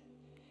dead,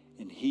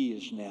 and He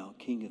is now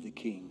King of the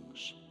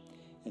kings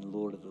and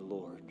Lord of the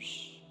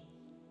lords.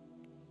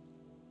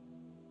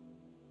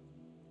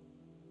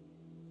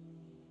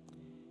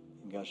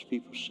 And God's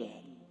people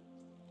said,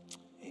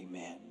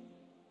 amen.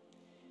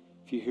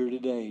 If you're here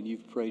today and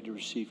you've prayed to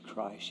receive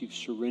Christ, you've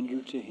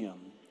surrendered to Him,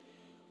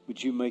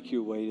 would you make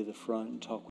your way to the front and talk